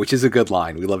 which is a good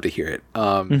line. We love to hear it.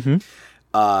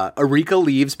 Arika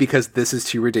leaves because this is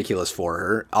too ridiculous for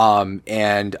her,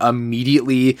 and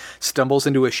immediately stumbles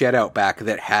into a shed out back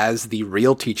that has the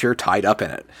real teacher tied up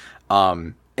in it.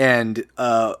 And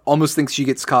almost thinks she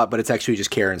gets caught, but it's actually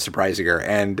just Karen surprising her.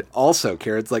 And also,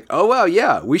 Karen's like, oh, wow,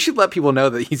 yeah, we should let people know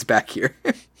that he's back here.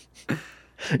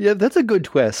 Yeah, that's a good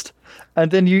twist. And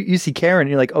then you see Karen, and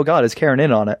you're like, oh, God, is Karen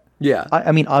in on it? Yeah.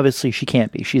 I mean, obviously, she can't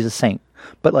be. She's a saint.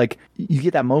 But, like, you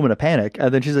get that moment of panic,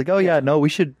 and then she's like, oh, yeah, no, we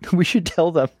should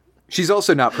tell them. She's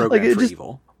also not programmed for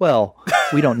evil. Well,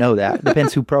 we don't know that.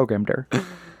 Depends who programmed her.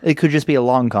 It could just be a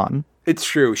long con. It's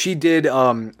true. She did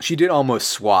almost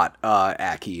swat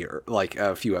Aki like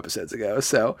a few episodes ago.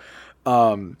 So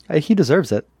he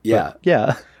deserves it. Yeah.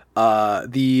 Yeah.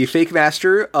 The fake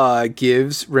master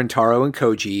gives Rentaro and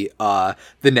Koji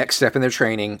the next step in their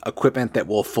training, equipment that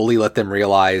will fully let them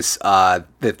realize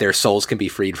that their souls can be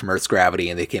freed from Earth's gravity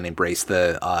and they can embrace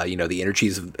the the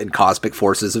energies and cosmic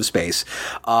forces of space.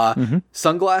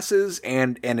 Sunglasses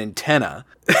and an antenna.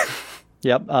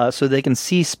 Yep. So they can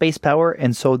see space power,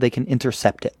 and so they can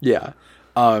intercept it. Yeah.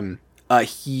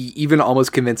 He even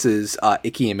almost convinces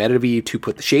Ikki and Metabee to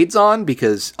put the shades on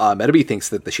because Metabee thinks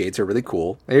that the shades are really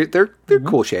cool. They're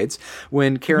cool shades.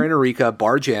 When Karen and Arika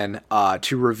barge in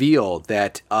to reveal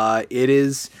that it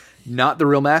is not the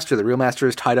real master. The real master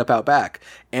is tied up out back.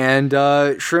 And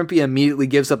Shrimpy immediately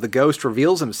gives up the ghost,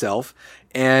 reveals himself,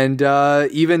 and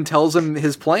even tells him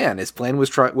his plan. His plan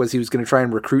was he was going to try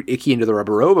and recruit Ikki into the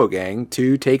Rubber Robo gang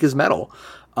to take his medal.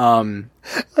 I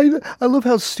love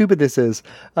how stupid this is.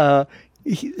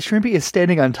 Shrimpy is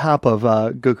standing on top of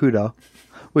Gokudo,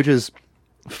 which is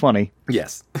funny.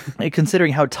 Yes.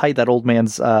 Considering how tight that old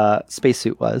man's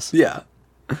spacesuit was. Yeah.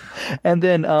 And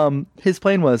then his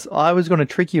plan was, I was going to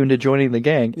trick you into joining the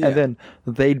gang, and then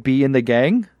they'd be in the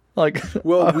gang? Like,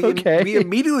 well, okay. We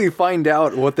immediately find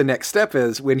out what the next step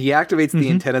is when he activates the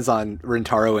antennas on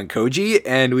Rentaro and Koji,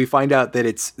 and we find out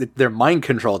that they're mind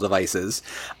control devices,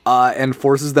 and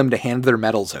forces them to hand their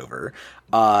medals over.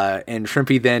 And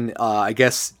Shrimpy then, I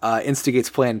guess, instigates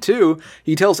plan 2.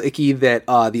 He tells Ikki that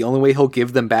the only way he'll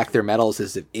give them back their medals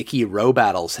is if Ikki row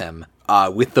battles him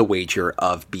with the wager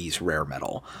of B's rare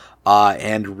medal.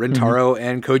 And Rentaro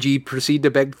and Koji proceed to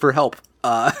beg for help.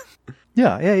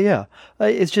 Yeah.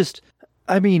 It's just,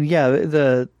 I mean, yeah,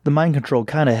 the mind control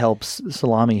kind of helps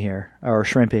Salami here, or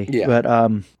Shrimpy. Yeah. But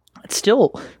it's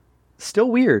still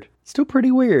weird. Still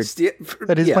pretty weird.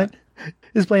 That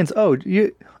his plan's,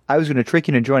 I was going to trick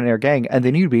you into joining our gang, and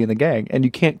then you'd be in the gang, and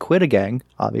you can't quit a gang,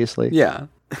 obviously. Yeah.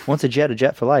 Once a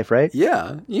jet for life, right?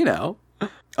 Yeah,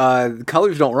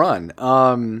 colors don't run.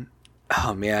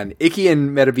 Oh man, Ikki and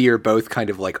Metabee are both kind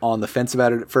of like on the fence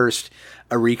about it at first.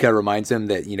 Arika reminds him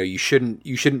that you shouldn't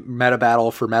meta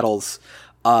battle for medals.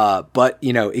 But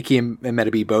Ikki and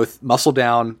Metabee both muscle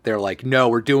down. They're like, no,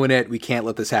 we're doing it. We can't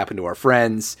let this happen to our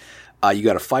friends. You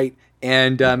got to fight.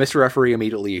 And Mr. Referee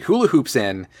immediately hula hoops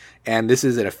in, and this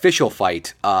is an official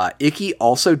fight. Ikki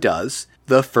also does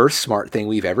the first smart thing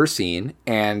we've ever seen,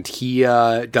 and he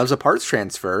does a parts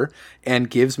transfer and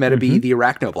gives Metabee the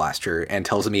Arachnoblaster and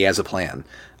tells him he has a plan.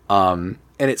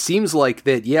 And it seems like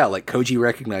that, like Koji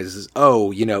recognizes,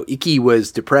 Ikki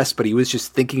was depressed, but he was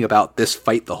just thinking about this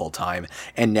fight the whole time,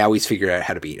 and now he's figured out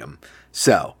how to beat him.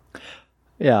 So.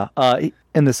 Yeah,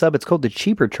 in the sub, it's called the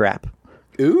Cheaper Trap.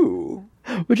 Ooh.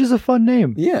 Which is a fun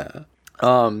name. Yeah.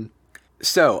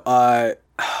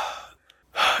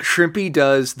 Shrimpy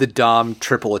does the Dom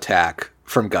triple attack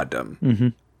from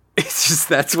Gundam. It's just,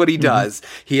 that's what he does.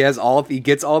 He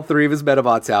gets all 3 of his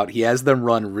Metabots out. He has them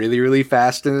run really, really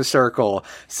fast in a circle.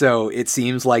 So it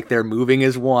seems like they're moving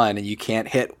as one and you can't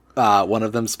hit one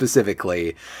of them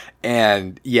specifically.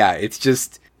 And yeah, it's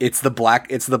the black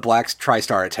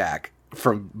TriStar attack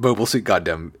from Mobile Suit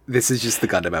Gundam. This is just the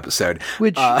Gundam episode.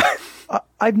 Which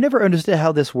I've never understood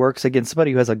how this works against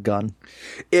somebody who has a gun.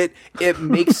 It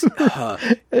makes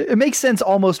it makes sense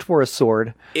almost for a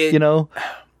sword,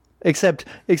 Except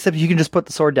you can just put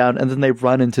the sword down and then they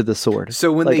run into the sword.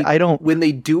 So when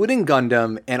they do it in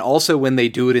Gundam, and also when they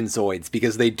do it in Zoids,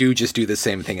 because they do just do the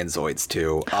same thing in Zoids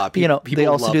too. They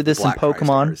also do this in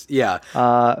Pokemon. Yeah.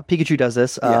 Pikachu does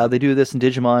this. They do this in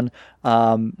Digimon.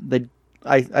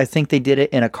 I think they did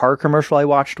it in a car commercial I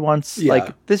watched once. Yeah.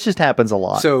 Like, this just happens a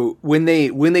lot. So when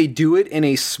they do it in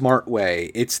a smart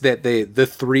way, it's that the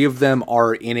three of them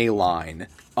are in a line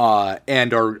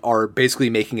and are basically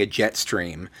making a jet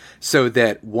stream, so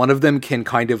that one of them can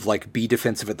kind of like be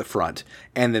defensive at the front,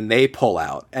 and then they pull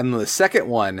out, and then the second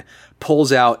one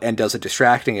pulls out and does a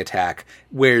distracting attack,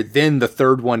 where then the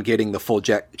third one, getting the full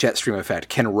jet stream effect,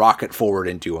 can rocket forward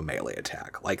and do a melee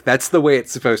attack. Like, that's the way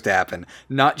it's supposed to happen,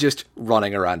 not just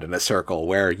running around in a circle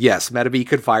where, yes, Metabee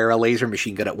could fire a laser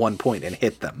machine gun at one point and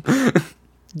hit them.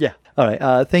 Yeah. All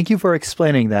right. Thank you for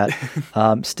explaining that.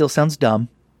 Still sounds dumb,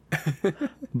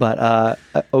 but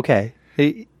okay.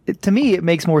 To me, it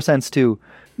makes more sense to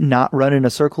not run in a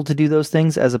circle to do those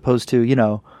things, as opposed to,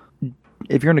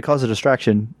 if you're going to cause a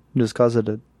distraction, just cause it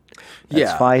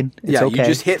That's fine. It's okay. You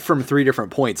just hit from 3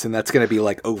 different points, and that's going to be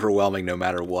like overwhelming no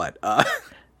matter what.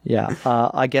 Yeah.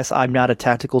 I guess I'm not a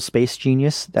tactical space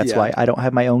genius. That's why I don't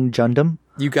have my own Gundam.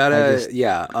 You gotta,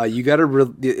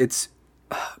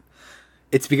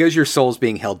 it's because your soul's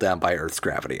being held down by Earth's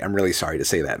gravity. I'm really sorry to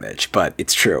say that, Mitch, but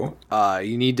it's true.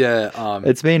 You need to.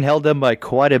 It's being held down by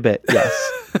quite a bit.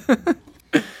 Yes.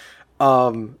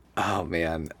 Oh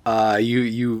man.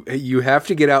 You have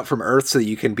to get out from Earth so that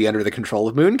you can be under the control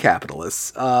of moon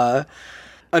capitalists. Enough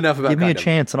about. Give me a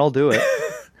chance, and I'll do it.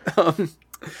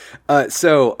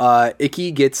 So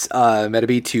Ikki gets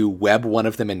Metabee to web one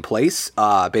of them in place.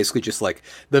 Basically, just like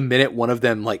the minute one of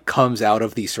them like comes out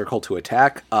of the circle to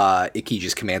attack, Ikki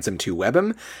just commands him to web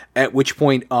him. At which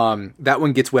point, that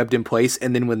one gets webbed in place,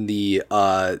 and then when the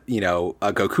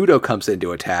Gokudo comes in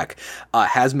to attack,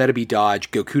 has Metabee dodge.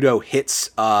 Gokudo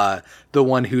hits the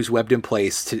one who's webbed in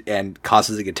place and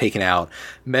causes it to get taken out.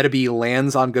 Metabee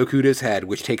lands on Gokudo's head,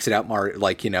 which takes it out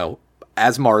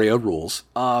as Mario rules.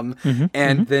 Then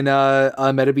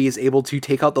Metabee is able to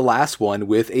take out the last one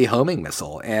with a homing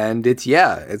missile, and it's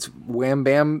wham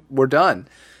bam, we're done.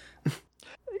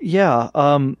 Yeah.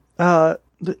 So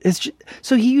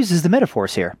he uses the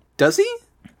Metaforce here. Does he?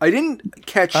 I didn't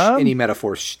catch any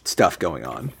Metaforce stuff going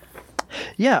on.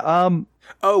 Yeah.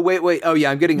 Oh, wait. Oh, yeah,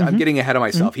 I'm getting ahead of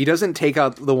myself. He doesn't take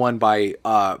out the one by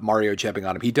Mario jumping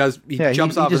on him. He does. He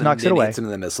jumps off and then hits into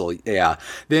the missile. Yeah.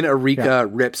 Then Arika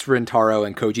rips Rintaro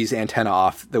and Koji's antenna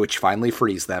off, which finally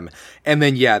frees them. And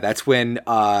then, that's when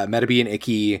Metabee and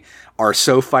Ikki are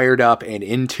so fired up and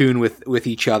in tune with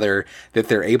each other that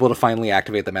they're able to finally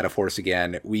activate the Metaforce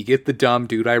again. We get the dumb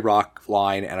 "Dude, I rock"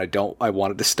 line, and I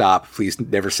want it to stop. Please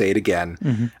never say it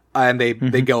again. And they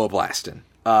go a-blasting.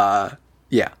 That's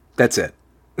it.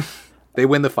 They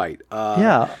win the fight.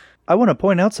 I want to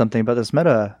point out something about this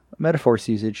Metaforce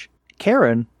usage.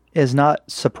 Karen is not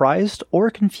surprised or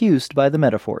confused by the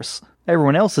Metaforce.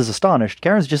 Everyone else is astonished.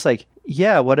 Karen's just like,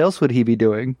 yeah, what else would he be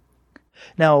doing?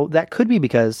 Now, that could be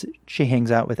because she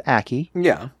hangs out with Aki.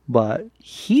 Yeah. But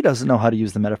he doesn't know how to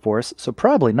use the Metaforce, so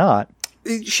probably not.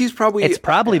 It's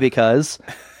probably because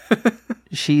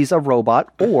she's a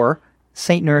robot, or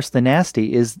Saint Nurse the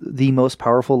Nasty is the most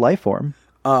powerful life form.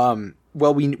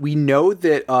 Well, we know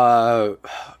that,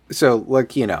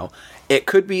 it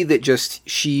could be that just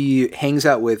she hangs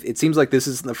out with, it seems like this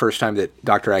isn't the first time that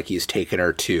Dr. Aki has taken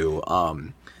her to,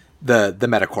 the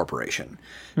Meta Corporation.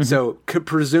 So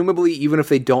presumably, even if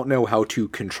they don't know how to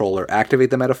control or activate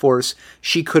the Metaforce,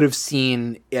 she could have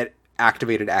seen it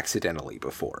activated accidentally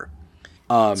before.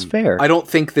 It's fair. I don't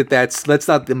think that's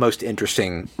not the most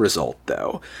interesting result,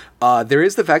 though. There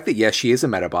is the fact that, yes, she is a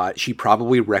Metabot. She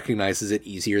probably recognizes it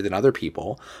easier than other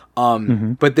people.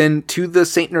 But then to the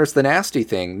Saint Nurse the Nasty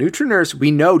thing, Neutronurse, we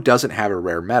know, doesn't have a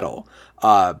rare metal.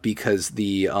 Because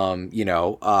the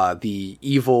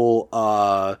evil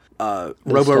stole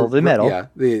the metal.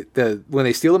 The when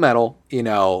they steal the metal,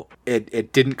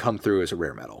 it didn't come through as a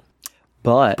rare metal.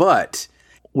 But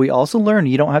we also learn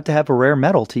you don't have to have a rare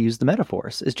metal to use the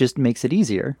Metaforce. It just makes it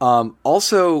easier.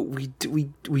 Also,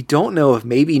 we don't know if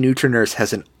maybe Neutronurse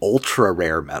has an ultra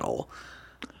rare metal.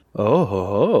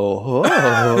 or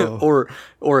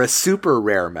a super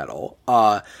rare metal.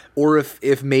 Or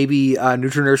if maybe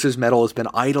Neutronurse's metal has been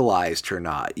idolized or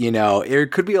not. There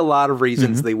could be a lot of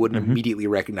reasons they wouldn't immediately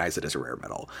recognize it as a rare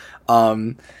metal.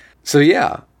 I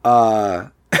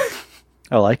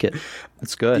like it.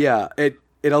 That's good. Yeah,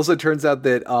 It also turns out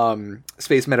that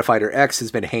Space Metafighter X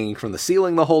has been hanging from the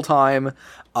ceiling the whole time,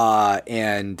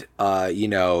 and grabs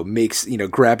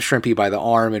Shrimpy by the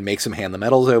arm and makes him hand the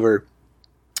medals over,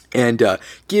 and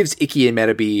gives Ikki and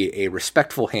Metabee a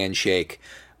respectful handshake,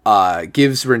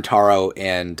 gives Rintaro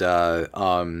and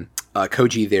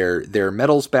Koji their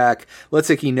medals back, lets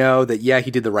Ikki know that, yeah,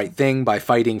 he did the right thing by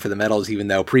fighting for the medals, even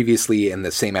though previously in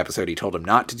the same episode he told him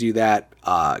not to do that,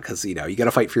 because, you got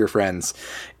to fight for your friends.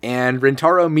 And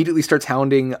Rintaro immediately starts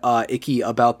hounding Ikki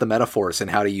about the Metaforce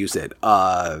and how to use it,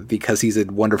 because he's a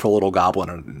wonderful little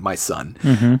goblin, my son.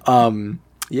 Mm-hmm.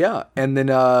 Yeah, and then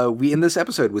we end this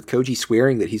episode with Koji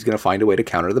swearing that he's going to find a way to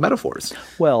counter the Metaforce.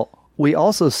 Well, we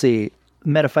also see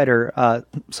Metafighter,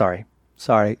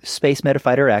 Space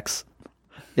Metafighter X.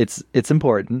 It's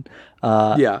important.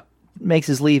 Makes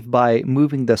his leave by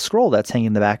moving the scroll that's hanging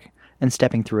in the back and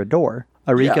stepping through a door.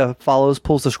 Arika follows,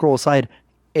 pulls the scroll aside.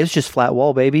 It's just flat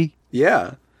wall, baby.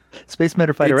 Yeah. Space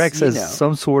Metafighter X has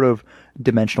some sort of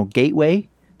dimensional gateway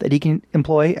that he can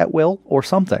employ at will or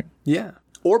something. Yeah.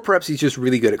 Or perhaps he's just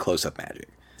really good at close-up magic.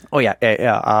 Oh,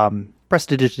 yeah.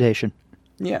 Prestidigitation.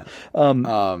 Yeah.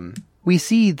 We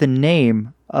see the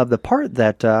name of the part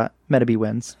that Metabee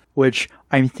wins, which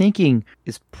I'm thinking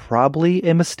is probably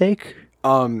a mistake.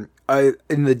 In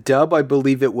the dub, I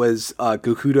believe it was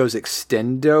Gokudo's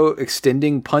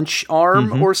extending punch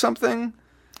arm or something.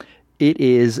 It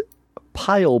is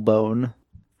Pilebone,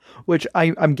 which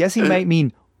I'm guessing might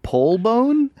mean pole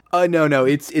bone. No,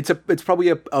 it's probably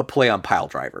a play on Pile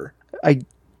Driver. I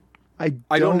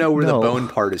don't know where the bone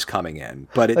part is coming in,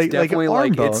 but it's definitely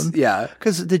like it's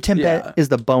because the Timbet is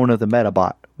the bone of the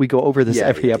Metabot. We go over this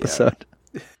every episode.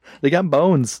 They got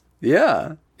bones.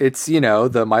 Yeah. It's, the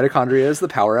mitochondria is the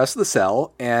powerhouse of the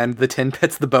cell, and the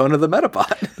Timbet's the bone of the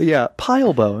Metabot. But yeah,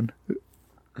 pile bone,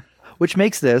 which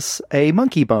makes this a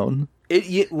monkey bone.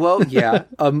 A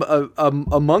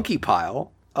monkey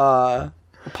pile, a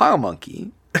pile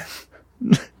monkey.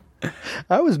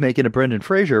 I was making a Brendan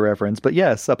Fraser reference, but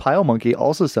yes, a pile monkey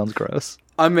also sounds gross.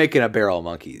 I'm making a barrel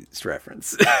monkeys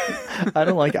reference. I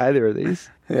don't like either of these.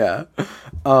 Yeah.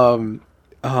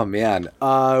 Oh man.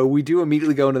 We do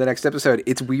immediately go into the next episode.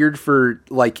 It's weird for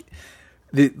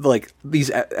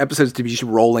these episodes to be just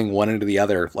rolling one into the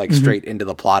other, straight into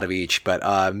the plot of each.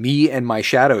 But me and my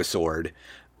shadow sword,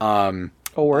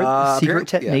 or secret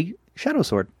technique, shadow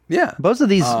sword. Yeah. Both of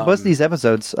these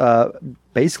episodes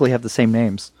basically have the same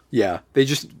names. Yeah, they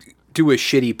just do a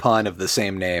shitty pun of the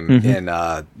same name in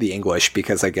the English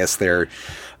because I guess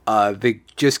they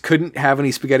just couldn't have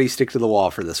any spaghetti stick to the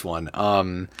wall for this one.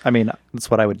 That's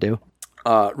what I would do.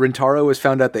 Rintaro has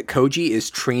found out that Koji is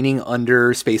training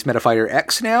under Space Metafighter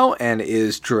X now and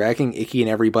is dragging Ikki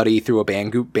and everybody through a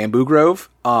bamboo grove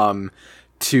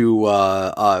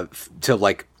to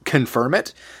confirm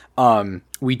it.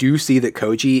 We do see that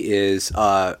Koji is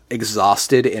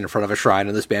exhausted in front of a shrine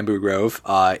in this bamboo grove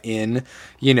in a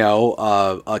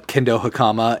kendo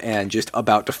hakama and just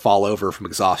about to fall over from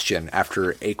exhaustion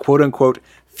after a quote-unquote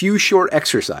few short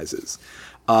exercises.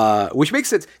 Which makes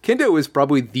sense. Kendo is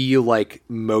probably the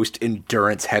most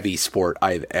endurance-heavy sport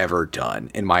I've ever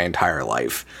done in my entire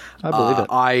life. I believe it.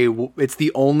 It's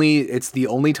the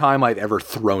only time I've ever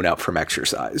thrown up from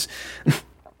exercise.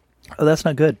 Oh, that's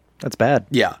not good. That's bad.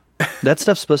 Yeah. That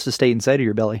stuff's supposed to stay inside of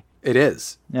your belly. It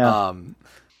is. Yeah.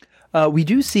 We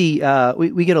do see,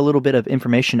 we get a little bit of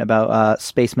information about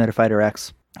Space Metafighter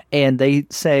X, and they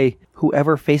say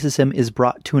whoever faces him is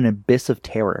brought to an abyss of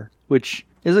terror, which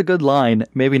is a good line.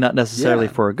 Maybe not necessarily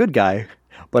for a good guy,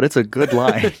 but it's a good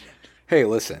line. Hey,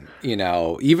 listen,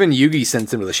 even Yugi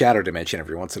sends him to the shadow dimension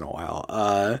every once in a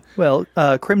while.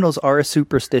 Criminals are a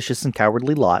superstitious and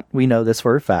cowardly lot. We know this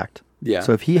for a fact. Yeah.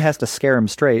 So if he has to scare him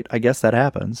straight, I guess that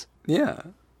happens. Yeah.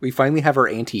 We finally have our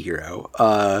anti-hero.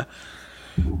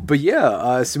 But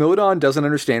yeah, Smilodon doesn't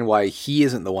understand why he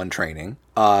isn't the one training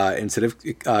instead of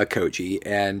Koji.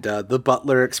 And the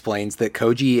butler explains that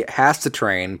Koji has to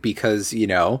train because,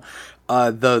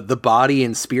 the body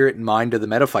and spirit and mind of the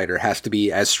Metafighter has to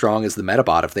be as strong as the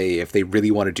Metabot if they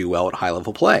really want to do well at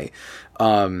high-level play.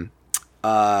 Super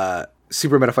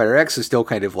Metafighter X is still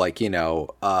kind of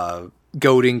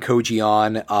goading Koji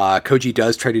on. Koji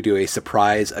does try to do a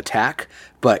surprise attack,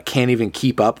 but can't even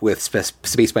keep up with Space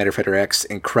Metafighter X's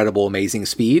incredible, amazing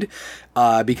speed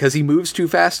because he moves too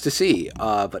fast to see.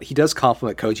 But he does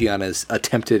compliment Koji on his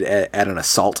attempted at an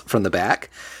assault from the back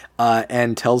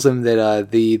and tells him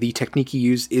that the technique he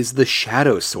used is the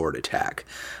Shadow Sword attack.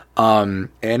 And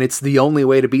it's the only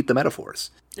way to beat the Metaforce.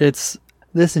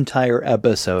 This entire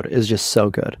episode is just so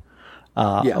good.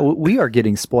 We are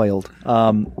getting spoiled.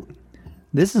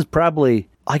 This is probably,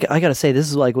 I gotta say, this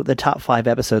is the top 5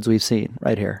 episodes we've seen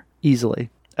right here, easily.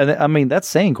 And that's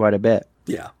saying quite a bit.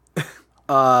 Yeah.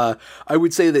 I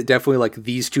would say that definitely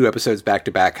these 2 episodes back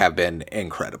to back have been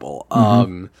incredible.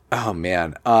 Oh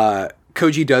man.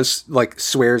 Koji does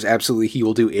swears absolutely he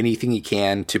will do anything he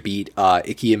can to beat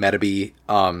Ikki and Metabee.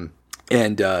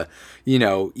 And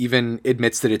even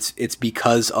admits that it's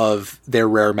because of their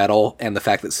rare metal and the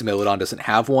fact that Similodon doesn't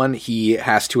have one. He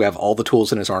has to have all the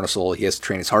tools in his arsenal. He has to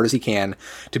train as hard as he can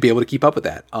to be able to keep up with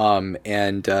that.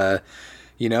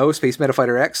 Space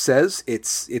Metafighter X says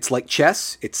it's like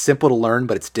chess. It's simple to learn,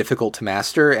 but it's difficult to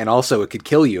master, and also it could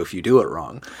kill you if you do it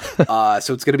wrong.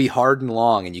 So it's going to be hard and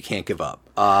long, and you can't give up.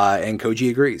 And Koji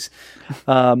agrees.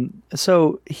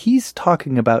 So he's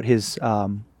talking about his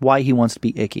why he wants to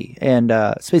be Ikki, and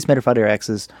Space Metafighter X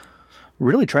is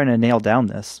really trying to nail down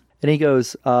this. And he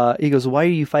goes, why are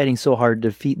you fighting so hard to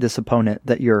defeat this opponent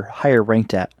that you're higher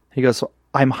ranked at? He goes,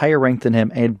 I'm higher ranked than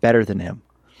him and better than him,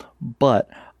 but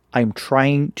I'm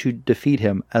trying to defeat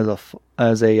him as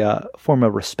a form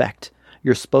of respect.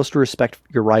 You're supposed to respect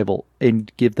your rival and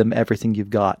give them everything you've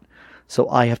got. So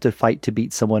I have to fight to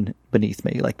beat someone beneath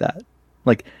me like that.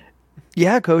 Like,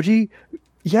 yeah, Koji,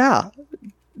 yeah,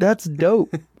 that's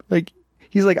dope. Like,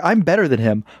 he's like, I'm better than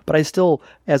him, but I still,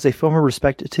 as a form of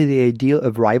respect to the idea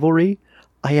of rivalry,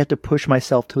 I have to push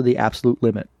myself to the absolute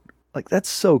limit. Like, that's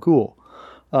so cool.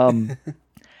 And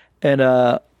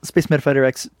Space Metafighter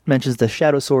X mentions the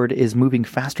Shadow Sword is moving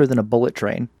faster than a bullet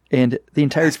train, and the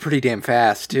entire It's pretty damn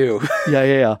fast too.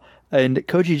 yeah. And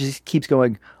Koji just keeps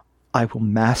going, I will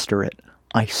master it.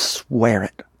 I swear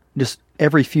it. Just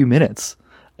every few minutes,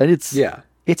 and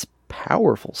it's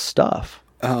powerful stuff.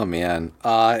 Oh man!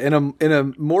 In a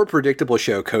more predictable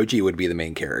show, Koji would be the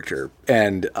main character,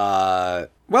 and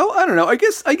well, I don't know. I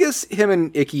guess him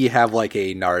and Ikki have like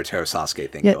a Naruto Sasuke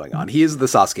thing going on. He is the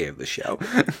Sasuke of the show.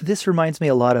 This reminds me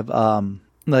a lot of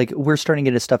like we're starting to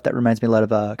get into stuff that reminds me a lot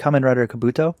of Kamen Rider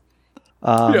Kabuto.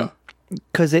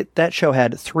 Because that show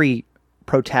had 3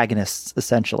 protagonists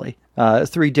essentially,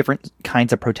 3 different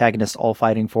kinds of protagonists all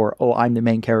fighting for. Oh, I'm the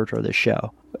main character of this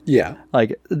show. Yeah,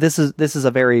 like this is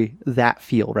a very that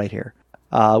feel right here.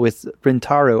 With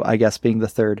Rintaro, I guess, being the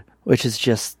third, which is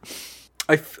just.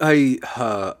 My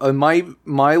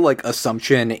like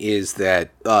assumption is that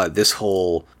this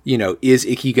whole is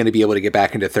Ikki going to be able to get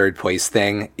back into third place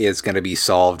thing is going to be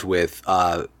solved with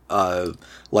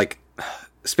like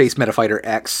Space Metafighter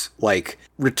X like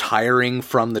retiring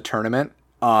from the tournament,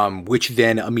 which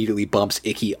then immediately bumps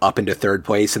Ikki up into third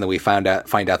place, and then we find out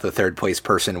the third place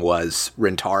person was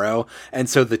Rintaro, and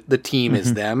so the team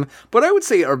is them. But I would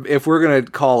say if we're gonna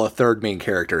call a third main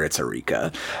character, it's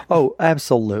Arika. Oh,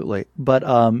 absolutely. But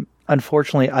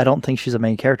unfortunately, I don't think she's a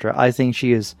main character. I think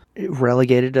she is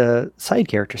relegated to side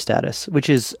character status, which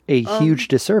is a huge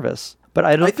disservice. But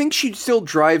I think she still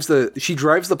drives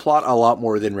the plot a lot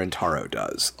more than Rintaro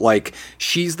does. Like,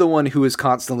 she's the one who is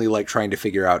constantly like trying to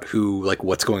figure out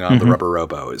what's going on with the Rubber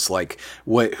Robos, like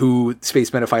who Space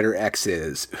Metafighter X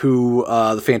is, who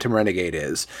the Phantom Renegade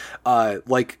is.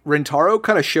 Like Rintaro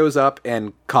kind of shows up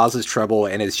and causes trouble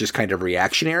and is just kind of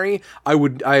reactionary.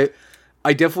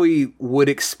 I definitely would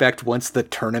expect once the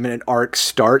tournament arc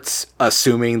starts,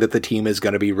 assuming that the team is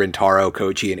going to be Rintaro,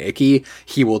 Koji, and Ikki,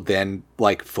 he will then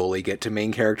like fully get to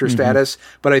main character status.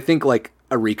 But I think like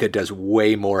Arika does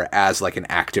way more as like an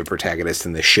active protagonist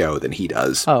in the show than he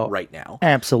does right now.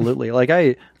 Absolutely. Like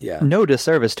no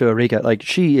disservice to Arika. Like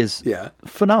she is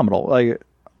phenomenal. Like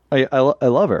I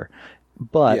love her,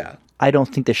 but I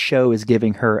don't think the show is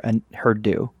giving her her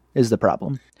due is the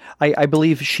problem. I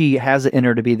believe she has it in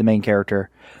her to be the main character,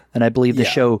 and I believe the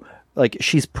show, like,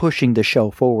 she's pushing the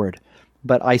show forward,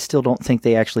 but I still don't think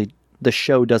the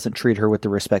show doesn't treat her with the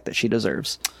respect that she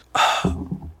deserves.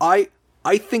 I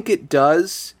think it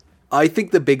does. I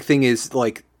think the big thing is,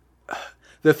 like,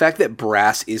 the fact that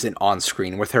Brass isn't on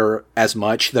screen with her as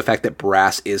much, the fact that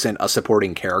Brass isn't a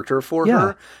supporting character for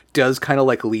her, does kind of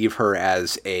like leave her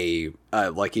as a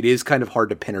like it is kind of hard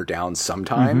to pin her down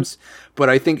sometimes. But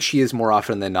I think she is more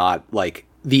often than not like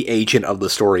the agent of the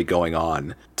story going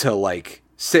on to like.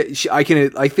 I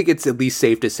think it's at least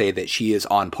safe to say that she is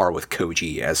on par with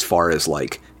Koji as far as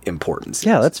like importance.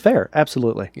 Yeah, that's fair.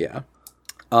 Absolutely. Yeah.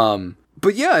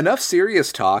 But yeah, enough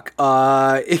serious talk.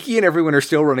 Ikki and everyone are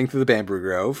still running through the bamboo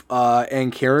grove,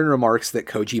 and Karen remarks that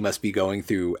Koji must be going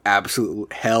through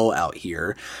absolute hell out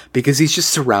here because he's just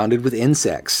surrounded with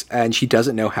insects, and she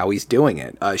doesn't know how he's doing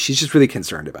it. She's just really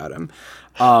concerned about him.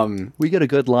 We get a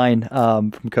good line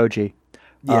from Koji.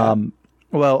 Yeah.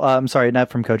 I'm sorry, not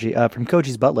from Koji. From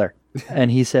Koji's butler. And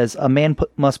he says, a man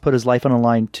must put his life on the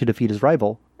line to defeat his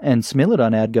rival. And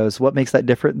Smilodon ad goes, what makes that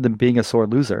different than being a sore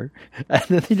loser? And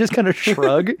then they just kind of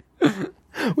shrug,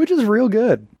 which is real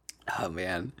good. Oh,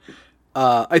 man.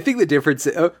 I think the difference...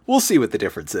 we'll see what the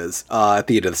difference is at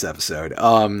the end of this episode.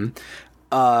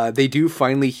 They do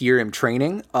finally hear him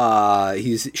training.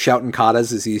 He's shouting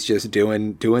katas as he's just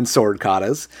doing sword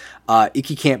katas.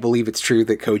 Ikki can't believe it's true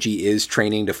that Koji is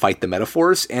training to fight the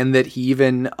Metaforce, and that he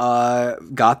even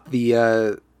got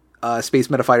the Space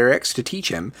Metafighter X to teach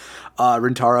him.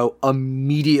 Rintaro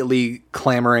immediately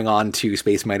clamoring on to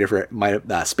Space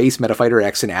Metafighter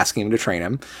X and asking him to train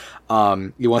him.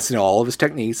 He wants to know all of his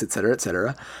techniques, etc.,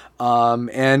 etc.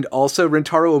 And also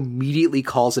Rintaro immediately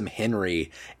calls him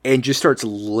Henry and just starts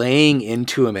laying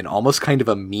into him in almost kind of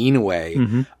a mean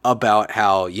way about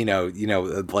how,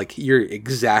 like, you're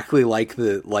exactly like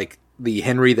the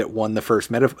Henry that won the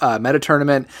first meta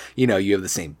tournament. You have the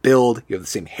same build, you have the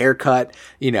same haircut,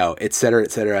 et cetera,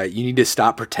 et cetera. You need to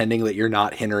stop pretending that you're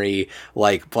not Henry,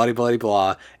 like, blah, blah,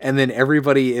 blah. And then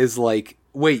everybody is like,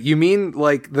 wait, you mean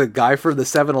like the guy for the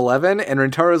 7-Eleven? And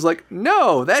Rintaro's like,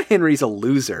 no, that Henry's a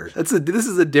loser. This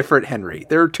is a different Henry.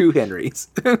 There are two Henrys.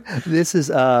 This is,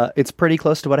 it's pretty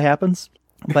close to what happens.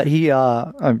 But he,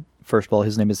 first of all,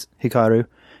 his name is Hikaru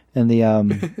in the,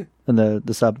 in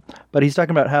the sub. But he's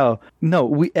talking about how,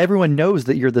 everyone knows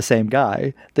that you're the same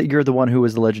guy, that you're the one who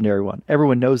was the legendary one.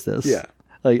 Everyone knows this. Yeah.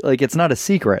 Like it's not a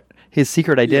secret. His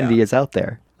secret identity is out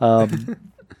there. And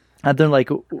then like,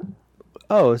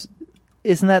 oh,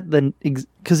 isn't that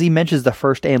because he mentions the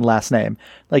first and last name.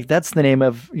 Like, that's the name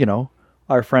of,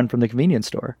 our friend from the convenience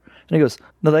store. And he goes,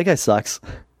 no, that guy sucks.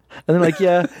 And they're like,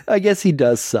 yeah, I guess he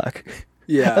does suck.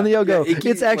 Yeah. And they'll go,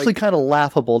 it's actually kind of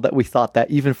laughable that we thought that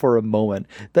even for a moment.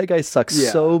 That guy sucks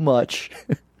so much.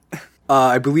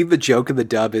 I believe the joke in the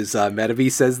dub is Metavi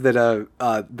says that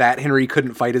that Henry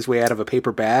couldn't fight his way out of a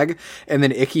paper bag, and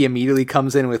then Ikki immediately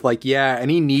comes in with like, yeah, and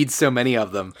he needs so many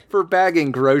of them for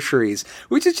bagging groceries,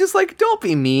 which is just like, don't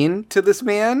be mean to this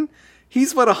man.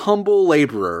 He's but a humble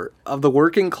laborer of the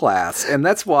working class, and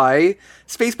that's why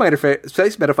Space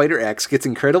Metafighter X gets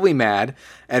incredibly mad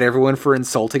at everyone for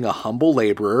insulting a humble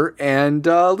laborer and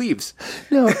leaves.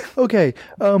 No, okay,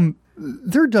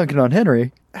 they're dunking on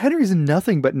Henry. Henry's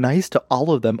nothing but nice to all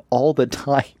of them all the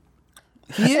time.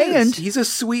 He is. And he's a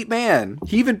sweet man.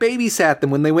 He even babysat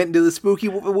them when they went into the spooky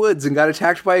woods and got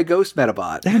attacked by a ghost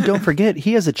Metabot. And don't forget,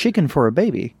 he has a chicken for a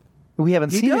baby. We haven't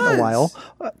seen it in a while,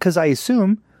 because I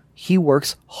assume he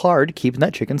works hard keeping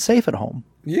that chicken safe at home.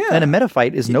 Yeah. And a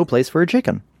metafight is no place for a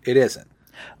chicken. It isn't.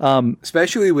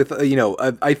 Especially with,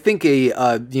 I think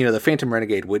the Phantom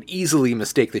Renegade would easily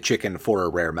mistake the chicken for a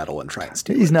rare metal and try and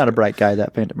steal it. He's not a bright guy,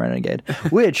 that Phantom Renegade.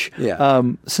 Which,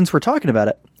 since we're talking about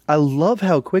it, I love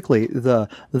how quickly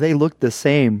they look the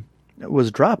same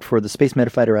was dropped for the Space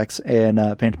Metafighter X and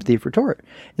Phantom Thief Retort.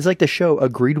 It's like the show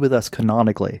agreed with us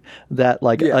canonically that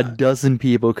a dozen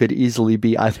people could easily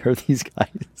be either of these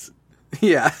guys.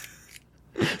 Yeah.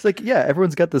 It's like, yeah,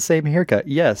 everyone's got the same haircut.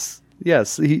 Yes,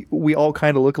 we all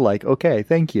kind of look alike. Okay,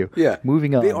 thank you. Yeah.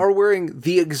 Moving on. They are wearing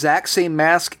the exact same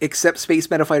mask, except Space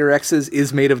Metafighter X's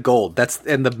is made of gold.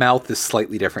 And the mouth is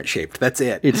slightly different shaped. That's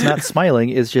it. It's not smiling.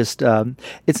 It's just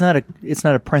it's not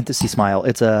a parenthesis smile.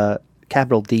 It's a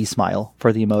capital D smile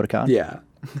for the emoticon. Yeah.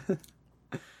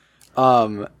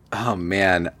 Oh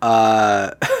man.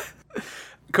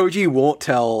 Koji won't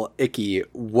tell Ikki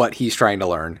what he's trying to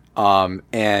learn.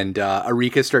 And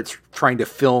Arika starts trying to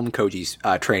film Koji's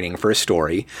training for a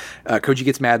story. Koji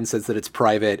gets mad and says that it's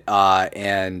private.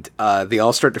 And they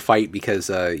all start to fight because,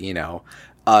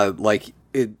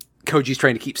 Koji's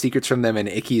trying to keep secrets from them. And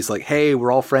Ikki's like, hey,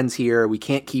 we're all friends here. We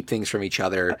can't keep things from each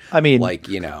other. I mean,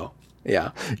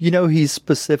 yeah. He's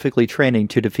specifically training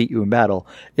to defeat you in battle.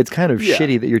 It's kind of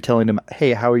shitty that you're telling him,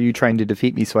 hey, how are you trying to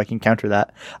defeat me so I can counter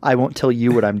that? I won't tell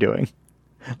you what I'm doing.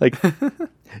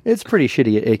 It's pretty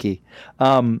shitty at Ikki.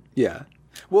 Yeah.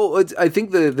 Well, I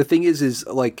think the thing is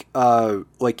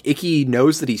Ikki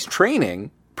knows that he's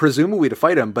training, presumably to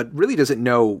fight him, but really doesn't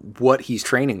know what he's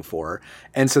training for.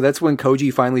 And so that's when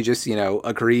Koji finally just,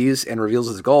 agrees and reveals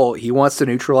his goal. He wants to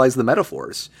neutralize the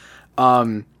Metaforce.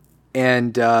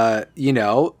 And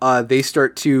they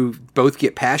start to both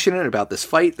get passionate about this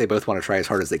fight. They both want to try as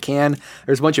hard as they can.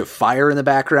 There's a bunch of fire in the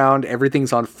background.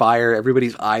 Everything's on fire.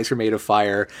 Everybody's eyes are made of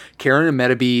fire. Karen and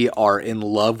Metabi are in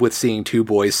love with seeing two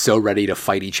boys so ready to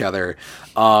fight each other.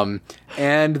 And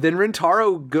then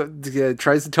Rintaro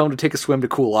tries to tell him to take a swim to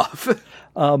cool off.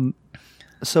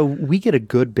 So we get a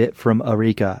good bit from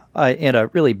Arika and a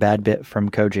really bad bit from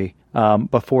Koji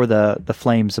before the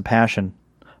flames of passion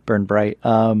burn bright.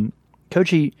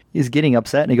 Koji is getting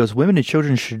upset and he goes, women and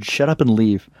children should shut up and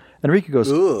leave. And Rika goes,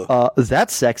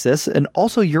 that's sexist. And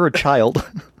also you're a child.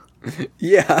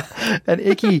 Yeah. And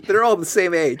Ikki, they're all the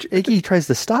same age. Ikki tries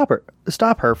to stop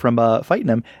her from fighting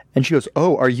him. And she goes,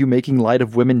 oh, are you making light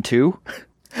of women too?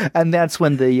 And that's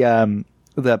when the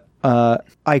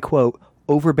I quote,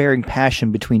 overbearing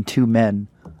passion between two men,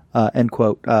 end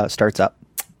quote, starts up.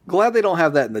 Glad they don't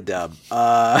have that in the dub.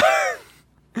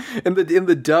 In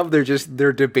the dub,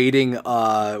 they're debating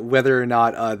whether or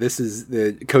not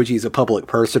Koji is a public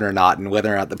person or not, and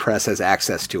whether or not the press has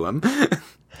access to him.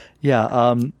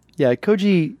 Yeah,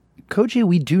 Koji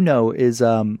we do know is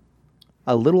a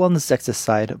little on the sexist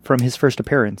side from his first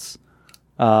appearance,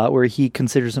 where he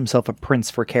considers himself a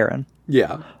prince for Karen.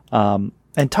 Yeah.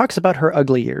 And talks about her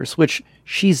ugly years, which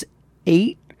she's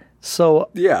 8, so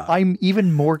yeah. I'm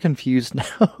even more confused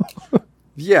now.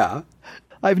 Yeah.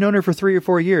 I've known her for 3 or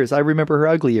 4 years. I remember her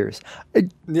ugly years.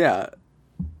 Yeah.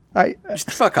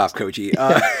 Just fuck off, Koji.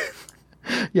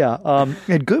 Yeah.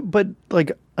 And good, but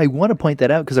like I want to point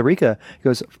that out because Arika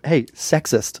goes, "Hey,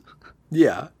 sexist."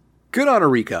 Yeah. Good on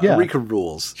Arika. Yeah. Arika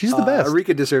rules. She's the best.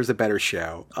 Arika deserves a better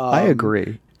show. I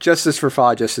agree. Justice for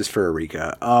Fa, justice for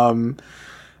Arika.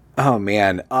 Oh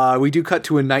man, we do cut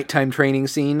to a nighttime training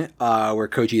scene where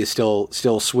Koji is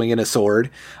still swinging a sword.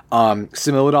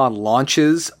 Similodon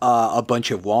launches a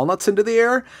bunch of walnuts into the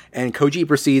air, and Koji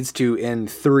proceeds to, in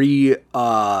 3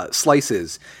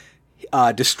 slices,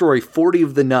 destroy 40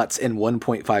 of the nuts in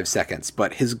 1.5 seconds.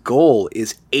 But his goal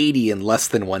is 80 in less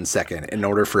than 1 second in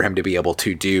order for him to be able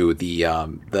to do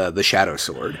the shadow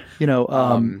sword.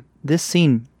 This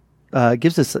scene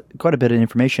gives us quite a bit of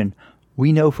information.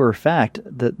 We know for a fact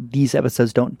that these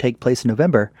episodes don't take place in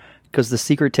November because the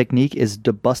secret technique is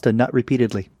to bust a nut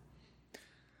repeatedly.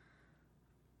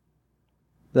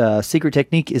 The secret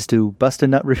technique is to bust a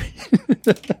nut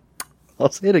repeatedly.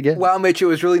 I'll say it again. Wow, Mitch, it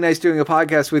was really nice doing a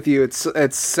podcast with you. It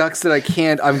sucks that I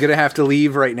can't. I'm going to have to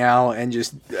leave right now and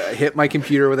just hit my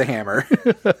computer with a hammer.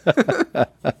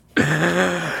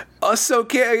 Also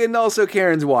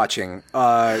Karen's watching,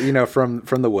 from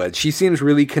the woods. She seems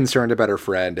really concerned about her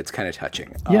friend. It's kind of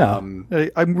touching. Yeah.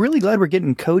 I'm really glad we're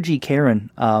getting Koji, Karen,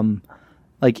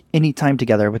 any time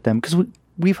together with them because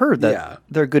we've heard that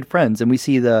they're good friends, and we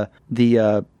see the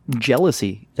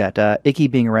jealousy that Icky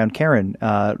being around Karen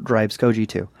drives Koji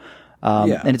to.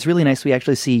 And it's really nice we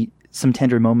actually see some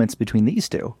tender moments between these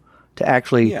two to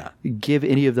actually give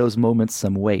any of those moments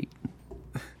some weight.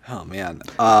 Oh, man.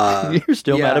 You're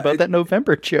still mad about that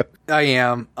November joke. I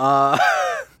am.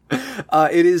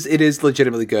 It is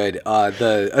legitimately good.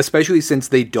 Especially since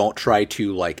they don't try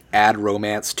to add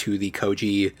romance to the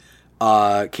Koji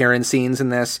Karen scenes in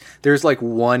this. There's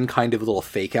one kind of little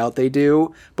fake out they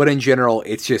do, but in general,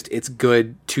 it's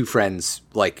good two friends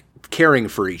caring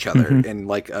for each other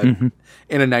in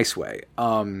in a nice way.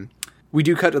 We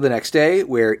do cut to the next day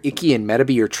where Icky and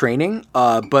Metabee are training,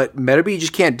 but Metabee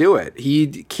just can't do it.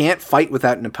 He can't fight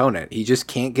without an opponent. He just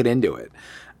can't get into it.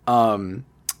 And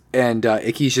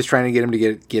Icky's just trying to get him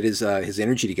to get his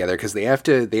energy together because they have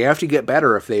to get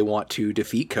better if they want to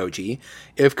defeat Koji.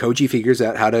 If Koji figures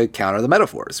out how to counter the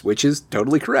metaphors, which is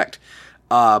totally correct.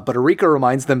 But Arika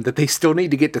reminds them that they still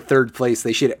need to get to 3rd place.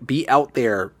 They should be out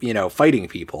there, fighting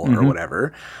people or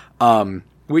whatever.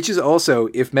 Which is also,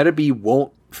 if Metabee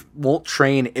won't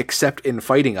train except in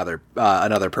fighting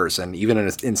another person, even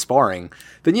in sparring,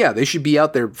 then they should be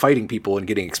out there fighting people and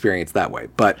getting experience that way.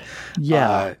 But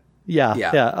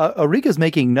Arika's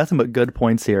making nothing but good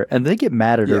points here, and they get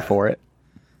mad at her for it.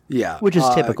 Yeah, which is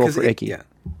typical for Icky.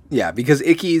 Yeah, because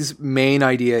Icky's main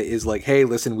idea is hey,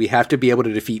 listen, we have to be able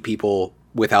to defeat people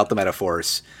without the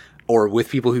metaphors, or with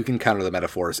people who can counter the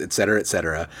metaphors, et cetera, et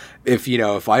cetera. If we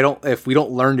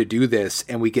don't learn to do this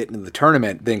and we get into the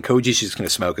tournament, then Koji's just going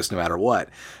to smoke us no matter what.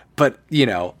 But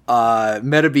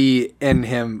Metabee and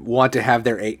him want to have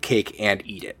their cake and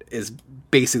eat it is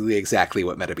basically exactly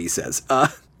what Metabee says.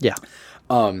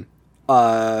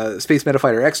 Space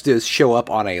Metafighter X does show up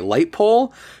on a light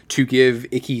pole to give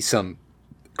Icky some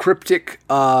cryptic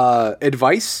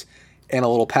advice and a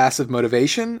little passive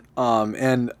motivation,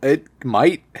 and it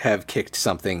might have kicked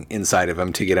something inside of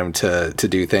him to get him to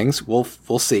do things. We'll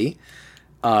see.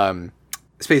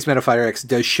 Space Metafighter X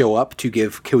does show up to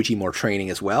give Koji more training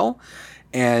as well,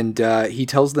 and he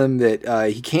tells them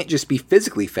that he can't just be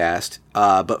physically fast,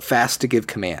 but fast to give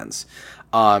commands.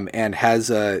 And has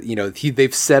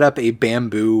they've set up a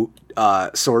bamboo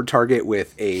sword target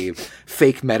with a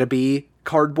fake Metabee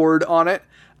cardboard on it.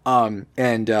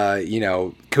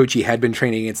 Koji had been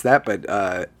training against that, but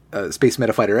Space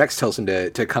Metafighter X tells him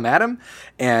to come at him,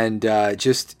 and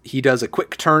he does a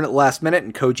quick turn at the last minute,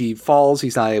 and Koji falls.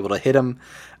 He's not able to hit him,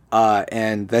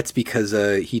 and that's because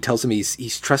he tells him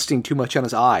he's trusting too much on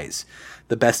his eyes.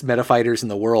 The best metafighters in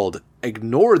the world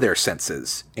ignore their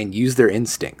senses and use their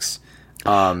instincts.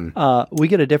 We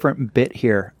get a different bit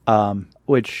here,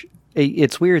 which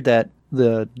it's weird that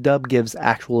the dub gives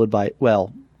actual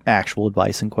actual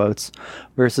advice in quotes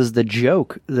versus the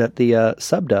joke that the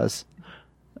sub does.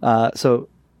 So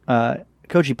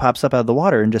Koji pops up out of the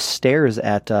water and just stares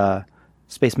at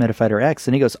Space Metafighter X,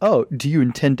 and he goes, "Oh, do you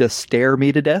intend to stare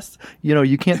me to death? You know,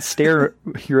 you can't stare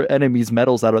your enemies'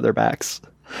 medals out of their backs."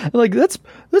 I'm like, that's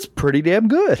pretty damn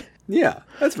good. Yeah,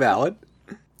 that's valid.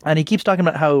 And he keeps talking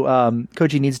about how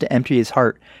Koji needs to empty his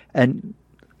heart, and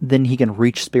then he can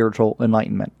reach spiritual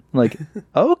enlightenment. I'm like,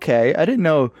 okay, I didn't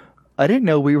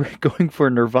know we were going for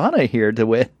Nirvana here to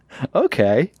win.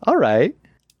 Okay, all right.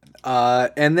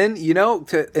 And then,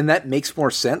 and that makes more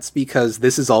sense because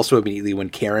this is also immediately when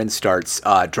Karen starts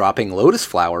dropping lotus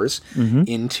flowers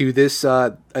into this.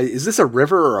 Is this a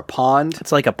river or a pond?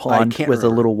 It's like a pond with a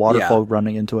little waterfall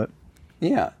running into it.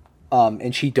 Yeah.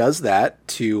 And she does that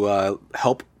to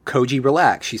help Koji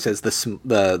relax. She says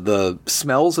the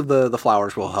smells of the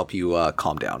flowers will help you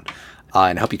calm down.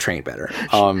 And help you train better.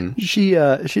 She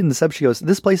in the sub, she goes,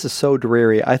 "This place is so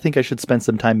dreary. I think I should spend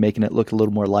some time making it look a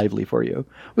little more lively for you."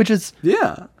 Which is,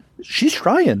 she's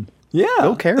trying. Yeah.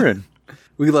 Go Karen.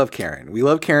 We love Karen. We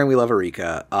love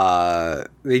Erika.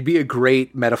 They'd be a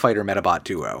great Metafighter Metabot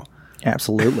duo.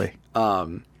 Absolutely.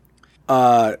 Then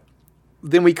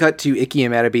we cut to Ikki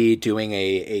and Metabee doing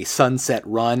a sunset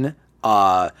run.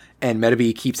 And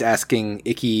Metabee keeps asking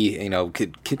Ikki,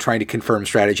 trying to confirm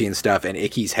strategy and stuff, and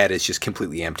Ikki's head is just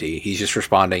completely empty. He's just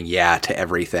responding, yeah, to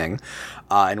everything.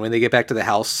 And when they get back to the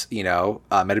house,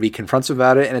 Metabee confronts him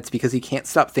about it, and it's because he can't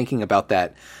stop thinking about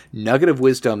that nugget of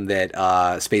wisdom that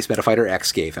Space Metafighter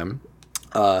X gave him.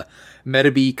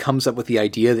 Metabee comes up with the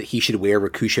idea that he should wear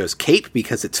Rakusho's cape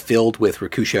because it's filled with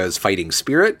Rakusho's fighting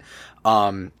spirit,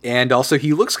 and also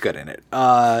he looks good in it.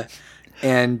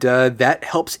 And that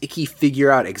helps Ikki figure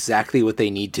out exactly what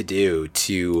they need to do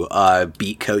to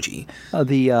beat Koji.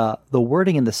 The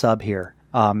wording in the sub here,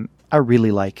 I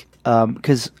really like,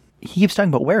 because he keeps talking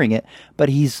about wearing it, but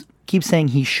keeps saying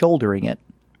he's shouldering it,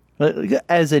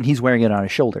 as in he's wearing it on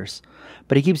his shoulders.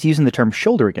 But he keeps using the term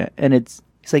shouldering it, and it's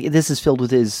like this is filled with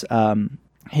his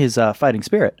fighting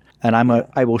spirit, and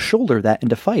I will shoulder that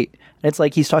into fight. And it's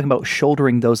like he's talking about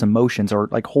shouldering those emotions, or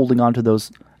like holding on to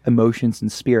those emotions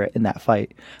and spirit in that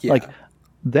fight. Yeah. Like,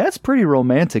 that's pretty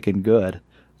romantic and good.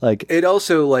 Like, it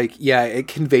also, it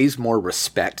conveys more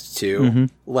respect too.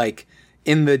 Like,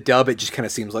 in the dub, it just kind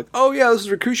of seems like, oh yeah, this is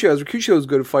Rakusho. Rakusho is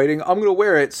good at fighting. I'm gonna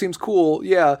wear it. Seems cool.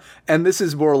 Yeah. And this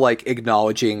is more like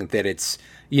acknowledging that it's,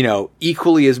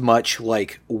 equally as much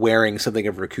like wearing something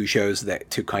of Rakusho's that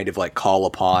to kind of like call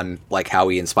upon like how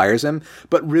he inspires him,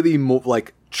 but really more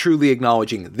like truly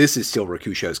acknowledging this is still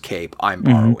Rakusho's cape, I'm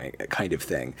borrowing it kind of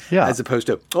thing. Yeah. As opposed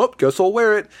to, guess I'll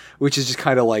wear it, which is just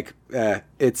kind of like,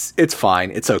 it's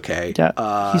fine. It's okay.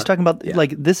 Yeah. He's talking about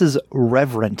like, this is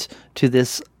reverent to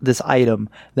this item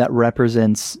that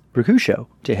represents Rakusho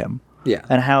to him. Yeah.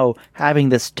 And how having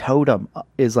this totem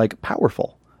is like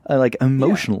powerful. Like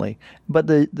emotionally, but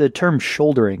the term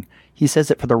shouldering, he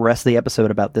says it for the rest of the episode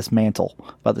about this mantle,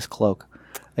 about this cloak.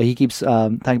 He keeps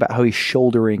talking about how he's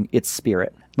shouldering its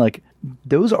spirit. Like,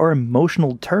 those are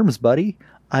emotional terms, buddy.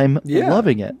 I'm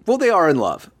loving it. Well, they are in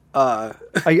love.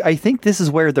 I think this is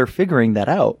where they're figuring that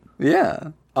out.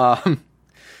 Yeah.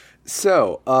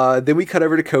 So then we cut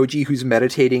over to Koji, who's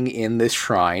meditating in this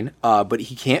shrine, but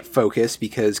he can't focus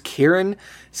because Karen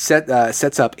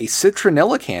sets up a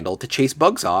citronella candle to chase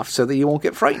bugs off so that he won't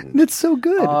get frightened. That's so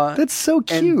good. That's so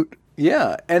cute.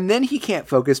 And then he can't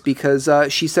focus because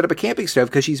she set up a camping stove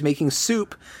because she's making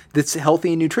soup that's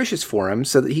healthy and nutritious for him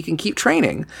so that he can keep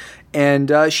training.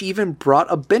 And she even brought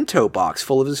a bento box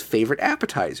full of his favorite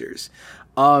appetizers.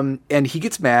 And he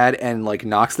gets mad and like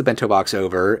knocks the bento box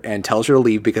over and tells her to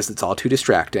leave because it's all too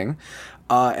distracting.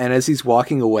 And as he's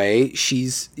walking away,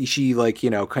 she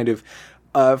kind of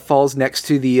falls next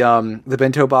to the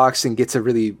bento box and gets a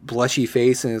really blushy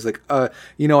face and is like, I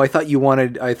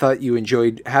thought you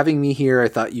enjoyed having me here. I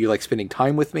thought you like spending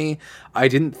time with me. I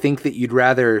didn't think that you'd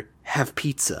rather have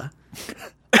pizza.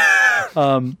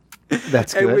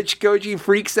 That's good. And which Koji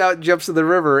freaks out and jumps in the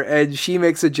river, and she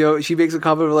makes a joke. She makes a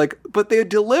comment like, "But they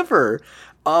deliver."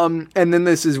 And then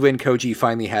this is when Koji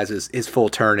finally has his full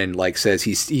turn and like says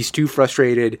he's too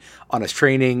frustrated on his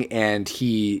training and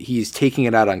he's taking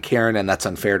it out on Karen, and that's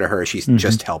unfair to her. She's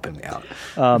just helping me out.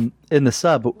 In the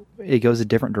sub, it goes a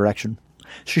different direction.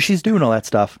 So she's doing all that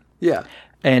stuff. Yeah,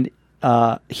 and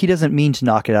he doesn't mean to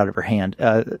knock it out of her hand.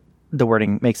 The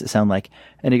wording makes it sound like,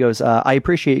 and he goes, I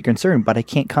appreciate your concern, but I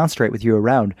can't concentrate with you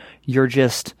around. You're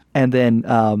just, and then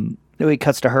it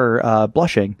cuts to her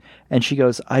blushing, and she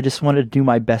goes, I just wanted to do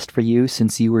my best for you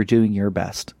since you were doing your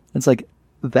best. It's like,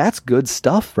 that's good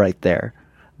stuff right there.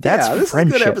 That's this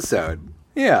friendship. is a good episode.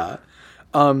 Yeah.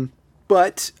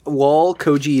 But while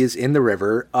Koji is in the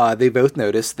river, they both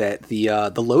notice that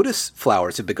the lotus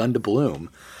flowers have begun to bloom,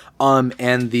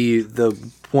 and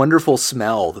the wonderful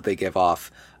smell that they give off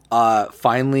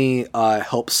finally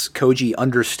helps Koji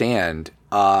understand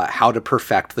how to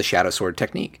perfect the Shadow Sword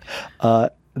technique.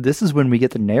 This is when we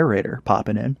get the narrator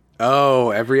popping in.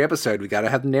 Oh, every episode we got to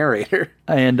have the narrator.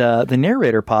 And the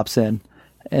narrator pops in,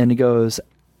 and he goes,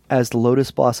 "As the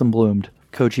lotus blossom bloomed,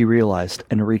 Koji realized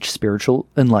and reached spiritual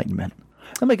enlightenment."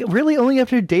 I'm like, really? Only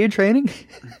after a day of training?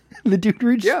 The dude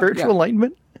reached spiritual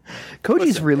enlightenment?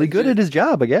 Koji's really good at his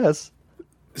job, I guess.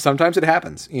 Sometimes it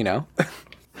happens, you know?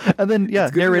 And then,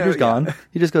 narrator's gone.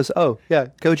 He just goes, "Oh, yeah,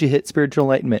 Koji hit spiritual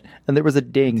enlightenment." And there was a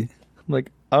ding. I'm like,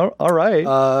 oh, all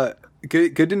right.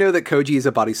 Good to know that Koji is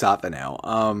a bodhisattva now.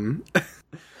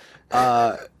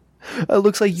 It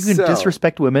looks like you can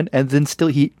disrespect women and then still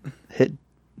hit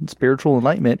spiritual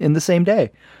enlightenment in the same day.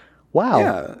 Wow.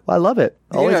 Yeah. I love it.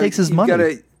 All it takes is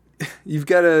money. You've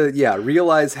got to,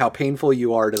 realize how painful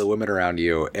you are to the women around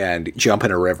you and jump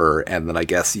in a river, and then I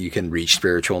guess you can reach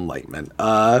spiritual enlightenment.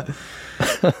 Metabots.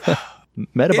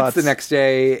 It's the next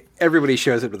day. Everybody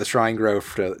shows up to the Shrine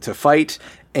Grove to fight,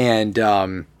 and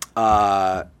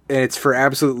it's for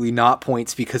absolutely not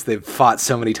points because they've fought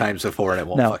so many times before and it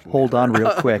won't fucking hold matter. on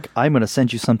real quick. I'm going to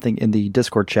send you something in the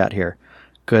Discord chat here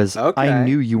because I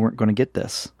knew you weren't going to get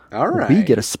this. All right. We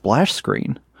get a splash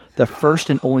screen. The first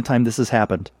and only time this has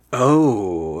happened.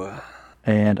 Oh.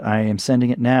 And I am sending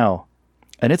it now.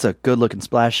 And it's a good-looking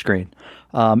splash screen.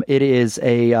 It is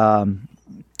a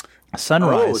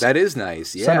sunrise. Oh, that is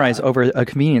nice. Yeah. Sunrise over a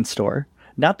convenience store.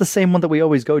 Not the same one that we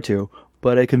always go to,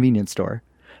 but a convenience store.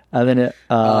 And then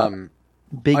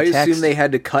big I text. assume they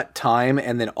had to cut time,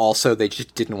 and then also they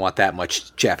just didn't want that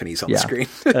much Japanese on the screen.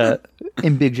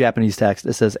 In big Japanese text,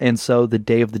 it says, "And so the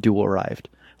day of the duel arrived."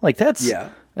 Like, that's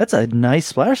a nice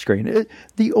splash screen.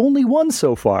 The only one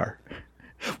so far.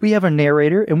 We have a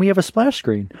narrator, and we have a splash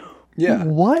screen. Yeah.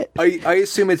 What? I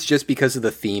assume it's just because of the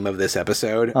theme of this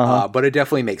episode, but it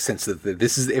definitely makes sense that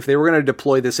this is, if they were going to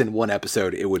deploy this in one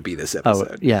episode, it would be this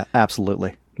episode. Oh, yeah,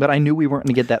 absolutely. But I knew we weren't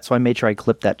going to get that, so I made sure I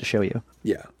clipped that to show you.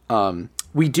 Yeah.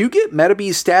 We do get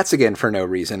Metabee's stats again for no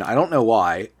reason. I don't know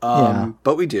why,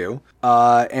 but we do.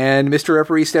 And Mr.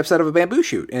 Referee steps out of a bamboo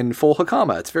shoot in full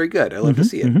Hakama. It's very good. I love to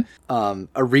see it.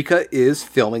 Arika is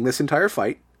filming this entire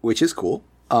fight, which is cool.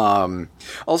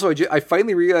 Also, I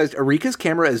finally realized Arika's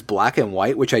camera is black and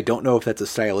white, which I don't know if that's a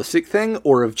stylistic thing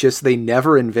or if just they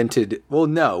never invented... Well,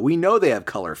 no, we know they have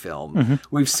color film.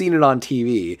 We've seen it on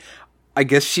TV. I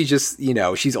guess she just,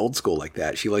 she's old school like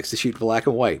that. She likes to shoot black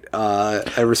and white.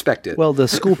 I respect it. Well, the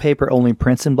school paper only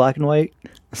prints in black and white,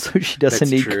 so she doesn't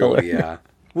need color. Yeah.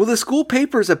 Well, the school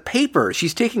paper's a paper.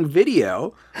 She's taking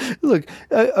video. Look,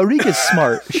 Arika's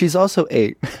smart. She's also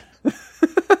 8.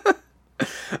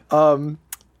 Oh,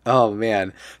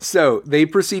 man. So they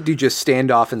proceed to just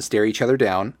stand off and stare each other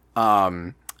down.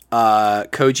 Koji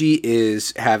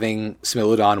is having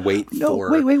Smilodon wait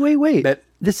for... Wait.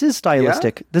 This is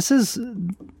stylistic. Yeah? This is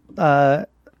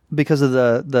because of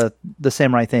the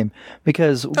samurai theme.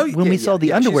 Because when we saw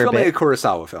the underwear she's bit... a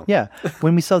Kurosawa film. Yeah.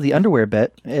 When we saw the underwear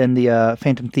bit in the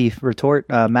Phantom Thief Retort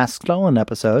Mask Stolen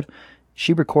episode,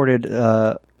 she recorded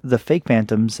the fake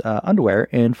Phantom's underwear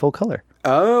in full color.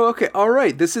 Oh, okay. All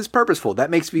right. This is purposeful.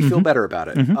 That makes me feel better about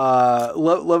it.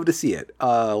 Love to see it.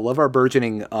 Love our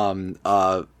burgeoning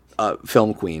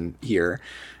film queen here.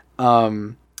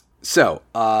 So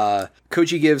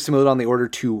Koji gives Smilodon the order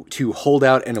to hold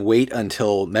out and wait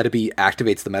until Metabee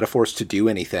activates the Metaforce to do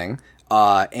anything.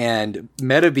 And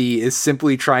Metabee is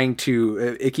simply trying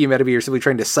to... Ikki and Metabee are simply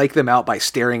trying to psych them out by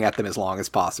staring at them as long as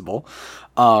possible.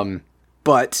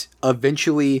 But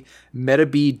eventually,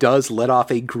 Metabee does let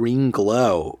off a green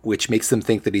glow, which makes them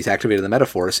think that he's activated the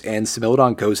Metaforce, and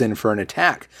Smilodon goes in for an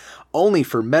attack, only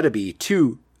for Metabee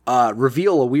to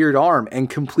reveal a weird arm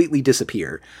and completely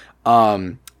disappear.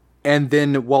 And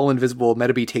then, while invisible,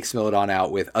 Metabee takes Smilodon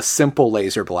out with a simple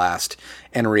laser blast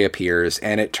and reappears,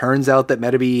 and it turns out that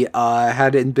Metabee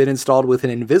had been installed with an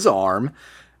Invisi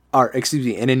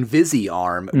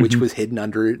arm, which was hidden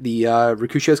under the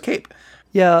Rikusho's cape.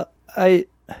 Yeah.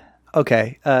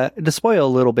 Okay. To spoil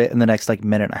a little bit in the next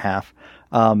minute and a half,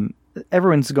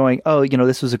 everyone's going, "Oh,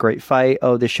 this was a great fight.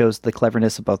 Oh, this shows the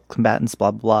cleverness of both combatants, blah,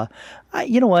 blah, blah."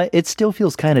 You know what? It still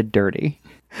feels kind of dirty.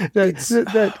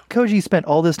 That Koji spent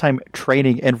all this time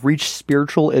training and reached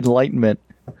spiritual enlightenment,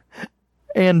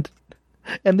 and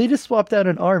they just swapped out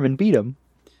an arm and beat him.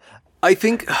 I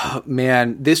think,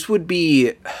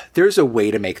 there's a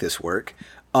way to make this work.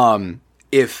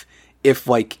 If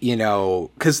because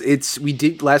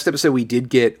last episode we did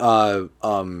get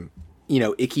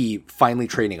Ikki finally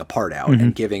trading a part out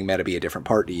and giving Metabee a different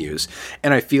part to use.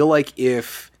 And I feel like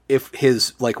if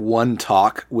his like one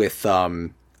talk with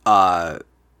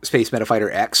Space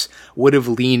Metafighter X would have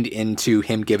leaned into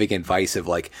him giving advice of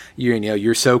like,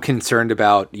 you're so concerned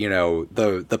about,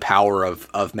 the power of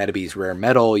Metabee's rare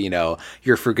metal,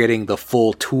 you're forgetting the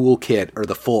full toolkit or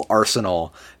the full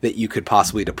arsenal that you could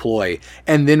possibly deploy,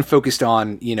 and then focused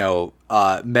on,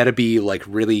 Metabee like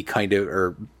really kind of,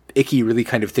 or Ikki really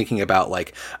kind of thinking about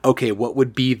like, okay, what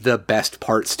would be the best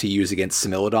parts to use against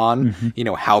Similodon?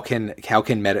 How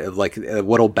can meta, like,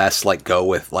 what'll best like go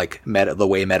with like the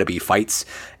way Metabee fights,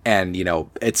 and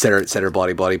et cetera,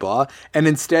 blah blah blah. And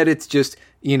instead, it's just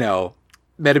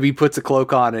Metabee puts a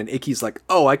cloak on, and Ikki's like,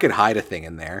 oh, I could hide a thing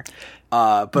in there.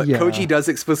 But Koji does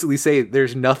explicitly say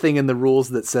there's nothing in the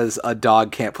rules that says a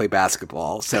dog can't play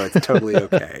basketball, so it's totally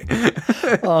okay.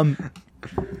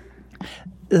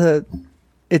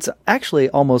 It's actually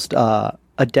almost a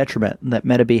detriment that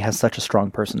Metabee has such a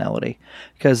strong personality,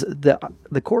 because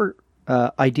the core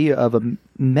idea of a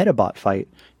Metabot fight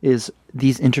is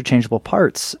these interchangeable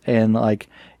parts, and like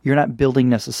you're not building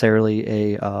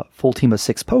necessarily a full team of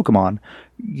 6 Pokemon.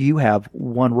 You have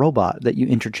one robot that you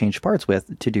interchange parts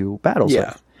with to do battles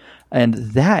with, and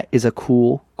that is a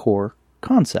cool core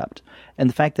concept. And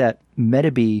the fact that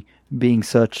Metabee, being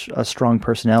such a strong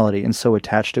personality and so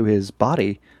attached to his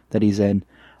body that he's in,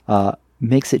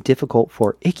 makes it difficult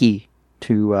for Ikki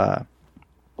to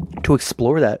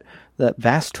explore that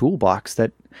vast toolbox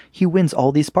that he wins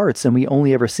all these parts, and we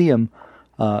only ever see him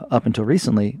up until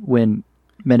recently when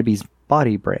Metabee's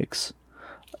body breaks.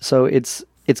 So it's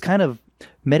kind of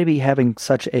Metabee having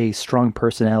such a strong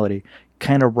personality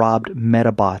kind of robbed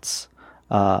Metabots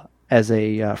as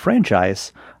a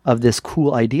franchise of this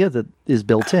cool idea that is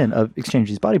built in of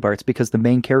exchanging these body parts, because the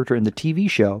main character in the TV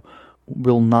show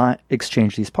will not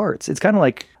exchange these parts. It's kind of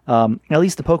like, at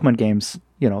least the Pokemon games,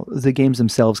 the games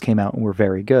themselves came out and were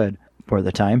very good for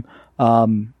the time.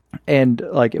 And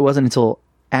like, it wasn't until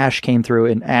Ash came through,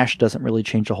 and Ash doesn't really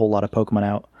change a whole lot of Pokemon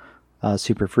out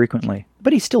super frequently,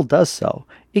 but he still does so.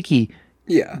 Ikki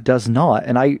does not.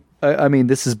 And I mean,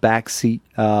 this is backseat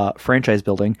franchise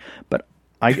building, but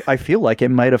I feel like it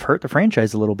might have hurt the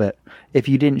franchise a little bit if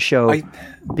you didn't show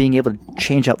being able to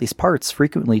change out these parts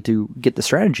frequently to get the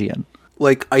strategy in.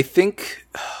 Like, I think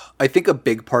a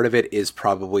big part of it is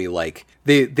probably like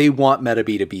they want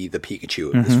Metabee to be the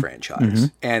Pikachu of this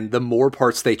franchise, and the more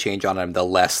parts they change on him, the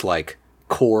less like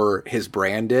core his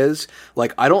brand is.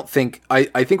 Like, I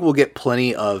think we'll get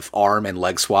plenty of arm and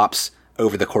leg swaps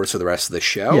over the course of the rest of the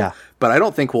show, but I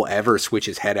don't think we'll ever switch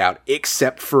his head out,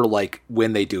 except for like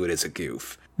when they do it as a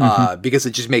goof, because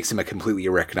it just makes him a completely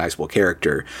irrecognizable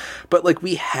character. But like,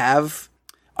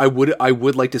 I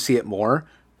would like to see it more,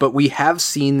 but we have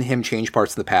seen him change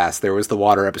parts in the past. There was the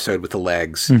water episode with the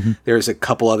legs. There's a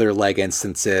couple other leg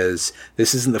instances.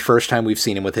 This isn't the first time we've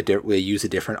seen him with use a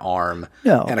different arm,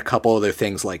 and a couple other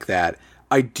things like that.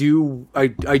 I do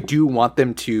want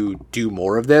them to do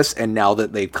more of this, and now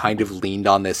that they've kind of leaned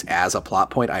on this as a plot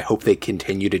point, I hope they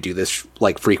continue to do this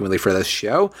like frequently for this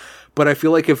show. But I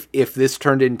feel like if this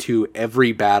turned into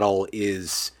every battle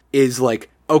is like,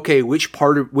 okay, which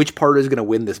part is going to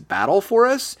win this battle for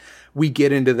us? We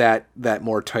get into that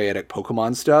more toyetic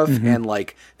Pokemon stuff, and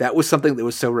like that was something that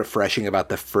was so refreshing about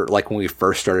like when we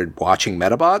first started watching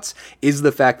Metabots, is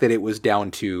the fact that it was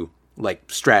down to like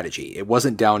strategy. It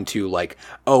wasn't down to like,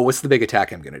 oh, what's the big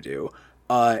attack I'm going to do?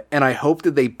 And I hope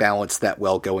that they balance that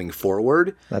well going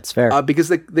forward. That's fair. Because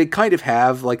they kind of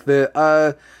have like the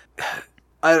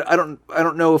I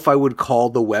don't know if I would call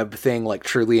the web thing like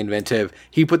truly inventive.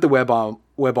 He put the web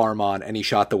arm on and he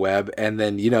shot the web, and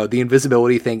then the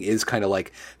invisibility thing is kind of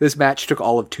like, this match took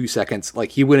all of 2 seconds.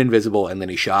 Like, he went invisible and then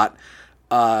he shot.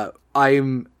 I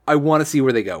want to see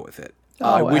where they go with it.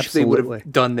 I wish absolutely. They would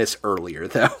have done this earlier,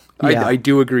 though. Yeah. I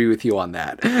do agree with you on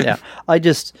that. Yeah,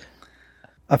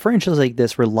 a franchise like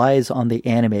this relies on the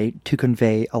anime to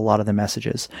convey a lot of the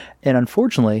messages, and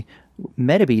unfortunately,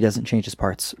 Metabee doesn't change his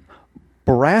parts.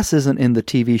 Brass isn't in the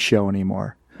TV show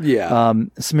anymore. Yeah.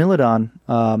 Smilodon,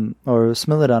 or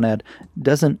Smilodon Ed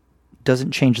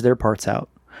doesn't change their parts out.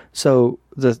 So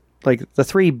the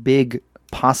 3 big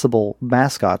possible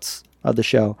mascots of the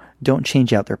show don't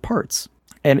change out their parts,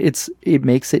 and it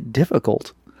makes it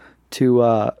difficult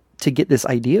to get this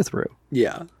idea through.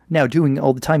 Yeah. Now, doing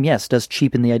all the time, yes, does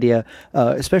cheapen the idea,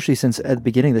 especially since at the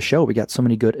beginning of the show we got so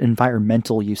many good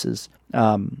environmental uses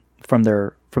from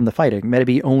the fighting.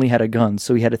 Metabee only had a gun,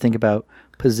 so he had to think about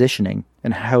positioning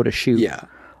and how to shoot. Yeah.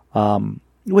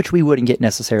 Which we wouldn't get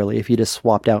necessarily if you just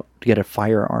swapped out to get a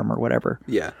firearm or whatever.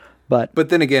 Yeah. But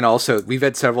then again, also we've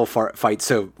had several fights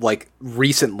so like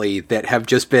recently that have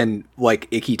just been like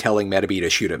Icky telling Metabee to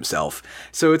shoot himself.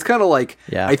 So it's kind of like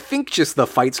I think just the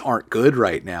fights aren't good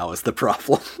right now is the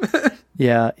problem.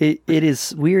 yeah, it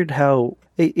is weird how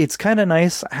it's kind of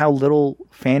nice how little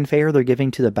fanfare they're giving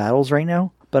to the battles right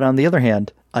now. But on the other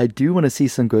hand, I do want to see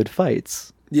some good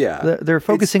fights. Yeah, they're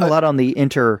focusing a lot on the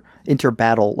inter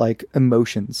battle like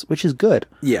emotions, which is good.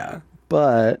 Yeah,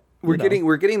 but we're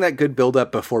getting that good build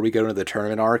up before we go into the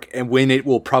tournament arc, and when it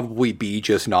will probably be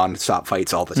just non-stop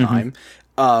fights all the time.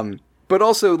 But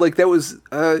also, like, that was,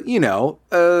 I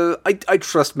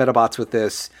trust Metabots with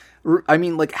this. I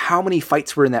mean, like, how many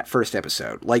fights were in that first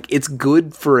episode? Like, it's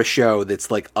good for a show that's,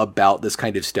 like, about this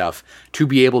kind of stuff to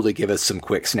be able to give us some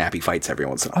quick, snappy fights every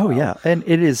once in a while. Oh, yeah. And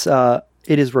it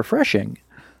is refreshing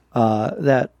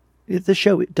that the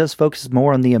show does focus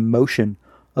more on the emotion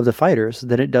of the fighters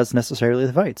than it does necessarily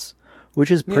the fights,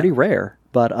 which is pretty rare.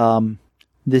 But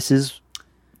this is,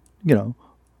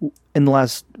 in the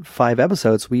last 5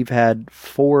 episodes, we've had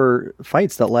 4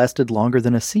 fights that lasted longer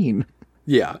than a scene.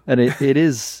 Yeah. And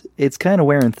it's kind of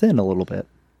wearing thin a little bit.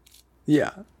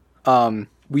 Yeah.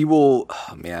 We will,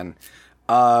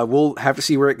 we'll have to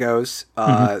see where it goes.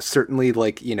 Certainly,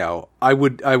 like, I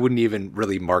wouldn't even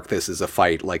really mark this as a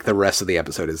fight. Like, the rest of the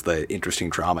episode is the interesting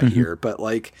drama here. But,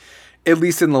 like, at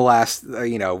least in the last,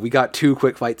 we got 2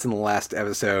 quick fights in the last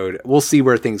episode. We'll see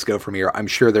where things go from here. I'm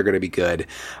sure they're going to be good.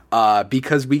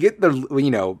 Because we get the,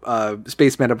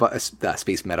 Space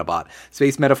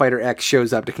Metafighter X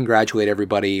shows up to congratulate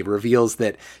everybody, reveals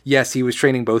that, yes, he was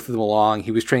training both of them along.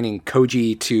 He was training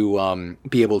Koji to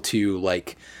be able to,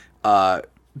 like,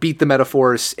 beat the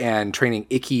Metaforce, and training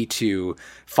Icky to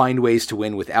find ways to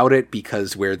win without it,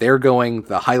 because where they're going,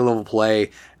 the high-level play,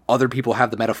 other people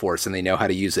have the Metaforce and they know how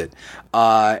to use it.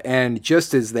 And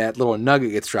just as that little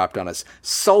nugget gets dropped on us,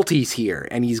 Salty's here,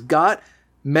 and he's got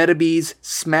Metabee's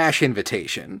Smash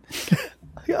invitation.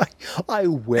 I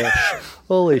wish.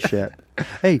 Holy shit.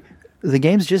 Hey, the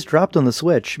game's just dropped on the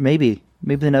Switch. Maybe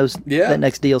they knows that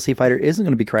next DLC fighter isn't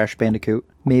going to be Crash Bandicoot.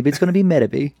 Maybe it's going to be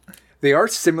Metabee. They are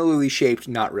similarly shaped,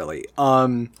 not really.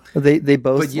 They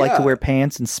both like to wear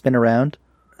pants and spin around.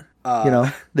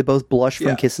 They both blush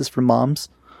from kisses from moms.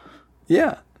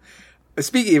 Yeah.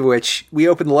 Speaking of which, we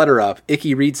open the letter up.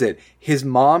 Icky reads it. His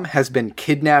mom has been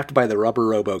kidnapped by the Rubber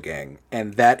Robo Gang.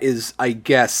 And that is, I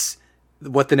guess,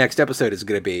 what the next episode is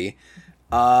going to be.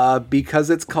 Because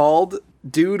it's called,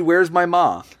 Dude, Where's My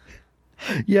Ma?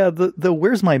 Yeah, the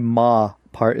Where's My Ma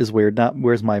part is weird, not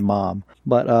Where's My Mom.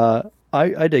 But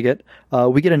I dig it.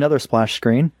 We get another splash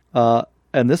screen.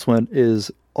 And this one is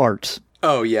art.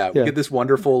 Oh, yeah. We get this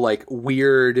wonderful, like,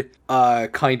 weird,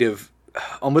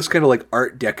 almost kind of like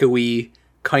Art Deco-y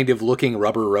kind of looking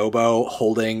Rubber Robo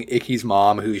holding Icky's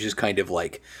mom, who's just kind of,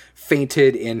 like,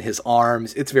 fainted in his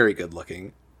arms. It's very good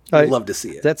looking. I'd love to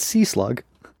see it. That's Sea Slug.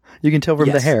 You can tell from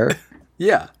the hair.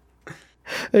 Yeah.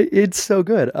 It's so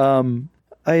good. I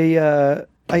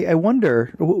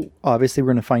wonder, obviously we're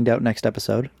going to find out next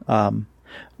episode.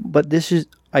 But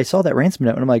I saw that ransom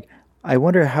note and I'm like, I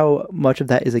wonder how much of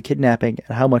that is a kidnapping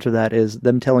and how much of that is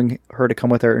them telling her to come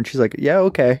with her. And she's like, yeah,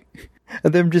 okay.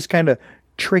 And them just kind of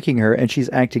tricking her, and she's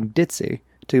acting ditzy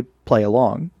to play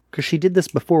along. Because she did this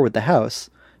before with the house.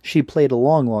 She played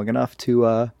along long enough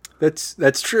to...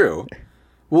 That's true.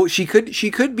 Well, she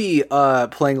could be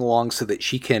playing along so that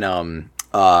she can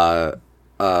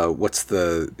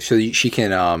she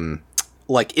can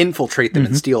like infiltrate them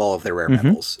and steal all of their rare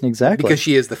metals. Exactly. Because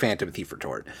she is the Phantom Thief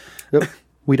retort.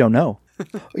 We don't know.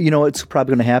 You know what's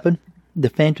probably going to happen? The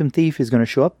Phantom Thief is going to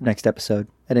show up next episode,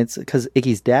 and it's because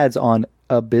Icky's dad's on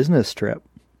a business trip.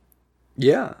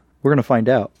 Yeah. We're going to find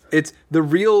out. It's one,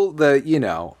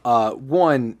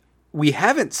 we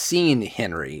haven't seen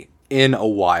Henry in a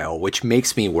while, which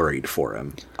makes me worried for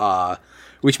him.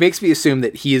 Which makes me assume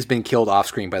that he has been killed off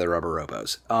screen by the Rubber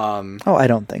Robos. I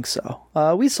don't think so.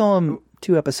 We saw him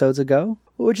 2 episodes ago,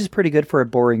 which is pretty good for a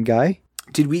boring guy.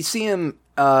 Did we see him?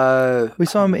 We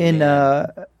saw him in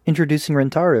Introducing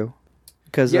Rentaru.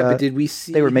 Because but did we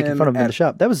see they were making fun of him in the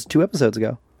shop. That was 2 episodes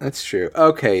ago. That's true.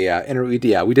 Okay,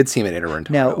 yeah. We did see him in Rentaru.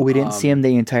 Now, we didn't see him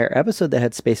the entire episode that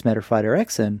had Space Metafighter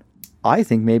X in. I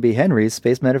think maybe Henry's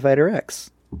Space Metafighter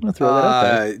X. I'm going to throw that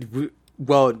out there.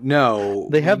 Well, no.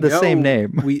 They have the same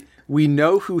name. We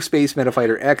know who Space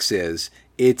Metafighter X is.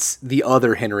 It's the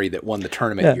other Henry that won the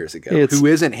tournament years ago. Who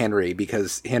isn't Henry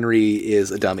because Henry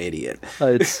is a dumb idiot.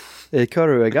 It's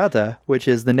Ikoru Agata, which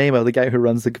is the name of the guy who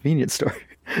runs the convenience store.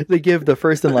 They give the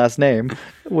first and last name,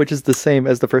 which is the same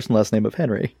as the first and last name of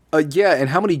Henry. Yeah, and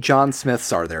how many John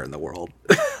Smiths are there in the world?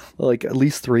 Like at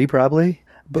least 3, probably.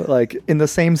 But like in the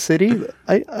same city,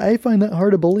 I find that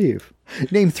hard to believe.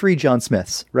 Name 3 John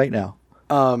Smiths right now.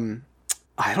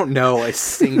 I don't know a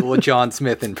single John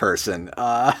Smith in person. Do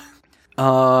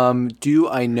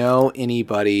I know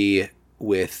anybody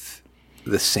with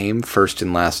the same first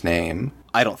and last name?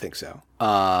 I don't think so.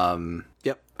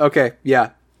 Yep. Okay.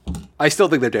 Yeah. I still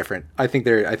think they're different. I think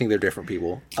they're different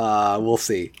people. We'll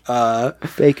see.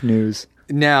 Fake news.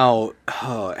 Now,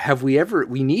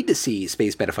 we need to see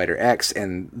Space Metafighter X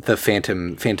and the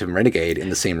Phantom Renegade in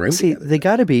the same room together. They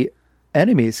got to be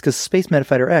enemies because Space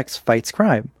Metafighter X fights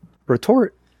crime.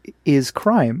 Retort is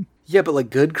crime. Yeah, but like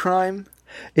good crime?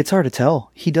 It's hard to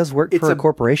tell. He does work for a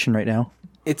corporation right now.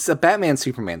 It's a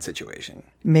Batman-Superman situation.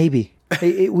 Maybe.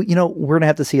 We're going to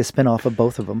have to see a spinoff of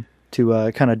both of them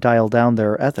to kind of dial down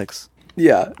their ethics.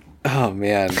 Yeah. Oh,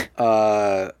 man.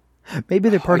 Maybe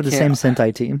they're part of the same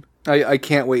Sentai team. I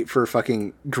can't wait for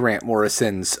fucking Grant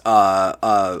Morrison's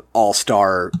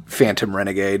all-star Phantom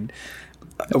Renegade,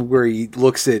 where he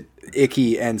looks at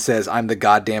Icky and says, "I'm the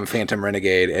goddamn Phantom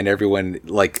Renegade," and everyone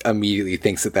like immediately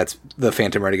thinks that that's the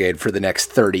Phantom Renegade for the next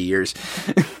 30 years.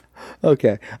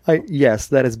 Okay. Yes,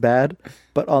 that is bad,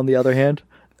 but on the other hand,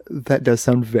 that does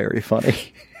sound very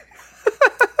funny.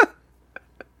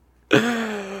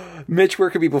 Mitch, where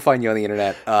can people find you on the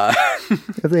internet?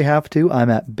 If they have to, I'm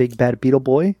at Big Bad Beetle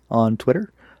Boy on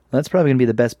Twitter. That's probably going to be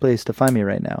the best place to find me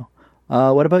right now.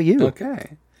 What about you?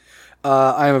 Okay.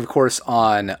 I'm, of course,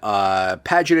 on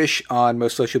Padgetish on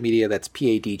most social media. That's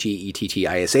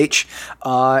Padgettish.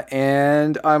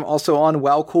 And I'm also on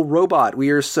Wow Cool Robot. We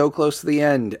are so close to the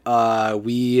end.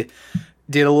 We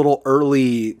did a little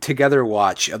early together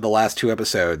watch of the last 2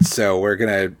 episodes. So we're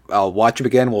going to watch them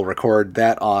again. We'll record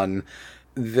that on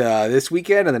this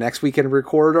weekend, and the next weekend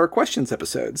record our questions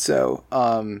episode. So,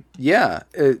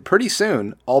 pretty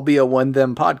soon I'll be a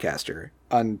one-them podcaster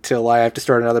until I have to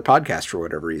start another podcast for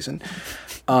whatever reason.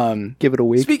 Give it a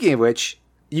week. Speaking of which,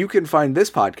 you can find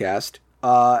this podcast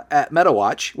at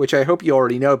MetaWatch, which I hope you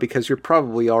already know because you're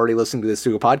probably already listening to this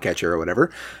through a podcatcher or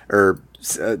whatever. Or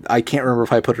I can't remember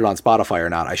if I put it on Spotify or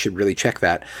not. I should really check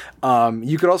that.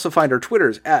 You could also find our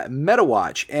Twitters at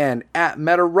MetaWatch and at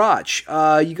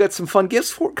MetaRotch. You got some fun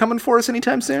gifts coming for us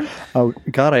anytime soon? Oh,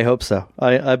 God, I hope so.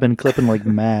 I've been clipping like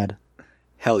mad.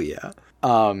 Hell yeah.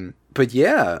 But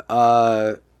yeah,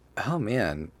 oh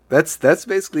man, that's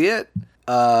basically it.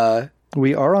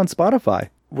 We are on Spotify.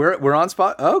 We're on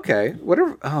Spot. Okay,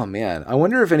 whatever. Oh man, I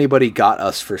wonder if anybody got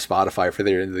us for Spotify for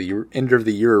their end of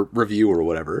the year review or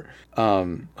whatever.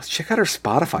 Let's check out our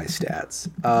Spotify stats.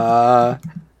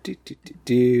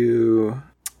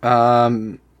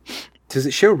 Does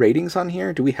it show ratings on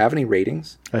here? Do we have any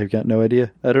ratings? I've got no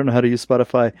idea. I don't know how to use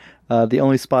Spotify. The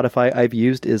only Spotify I've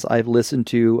used is I've listened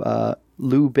to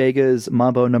Lou Bega's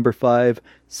Mambo No. 5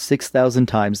 6,000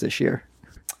 times this year.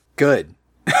 Good.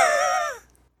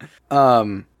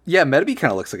 Yeah, Metabee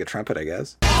kind of looks like a trumpet, I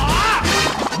guess.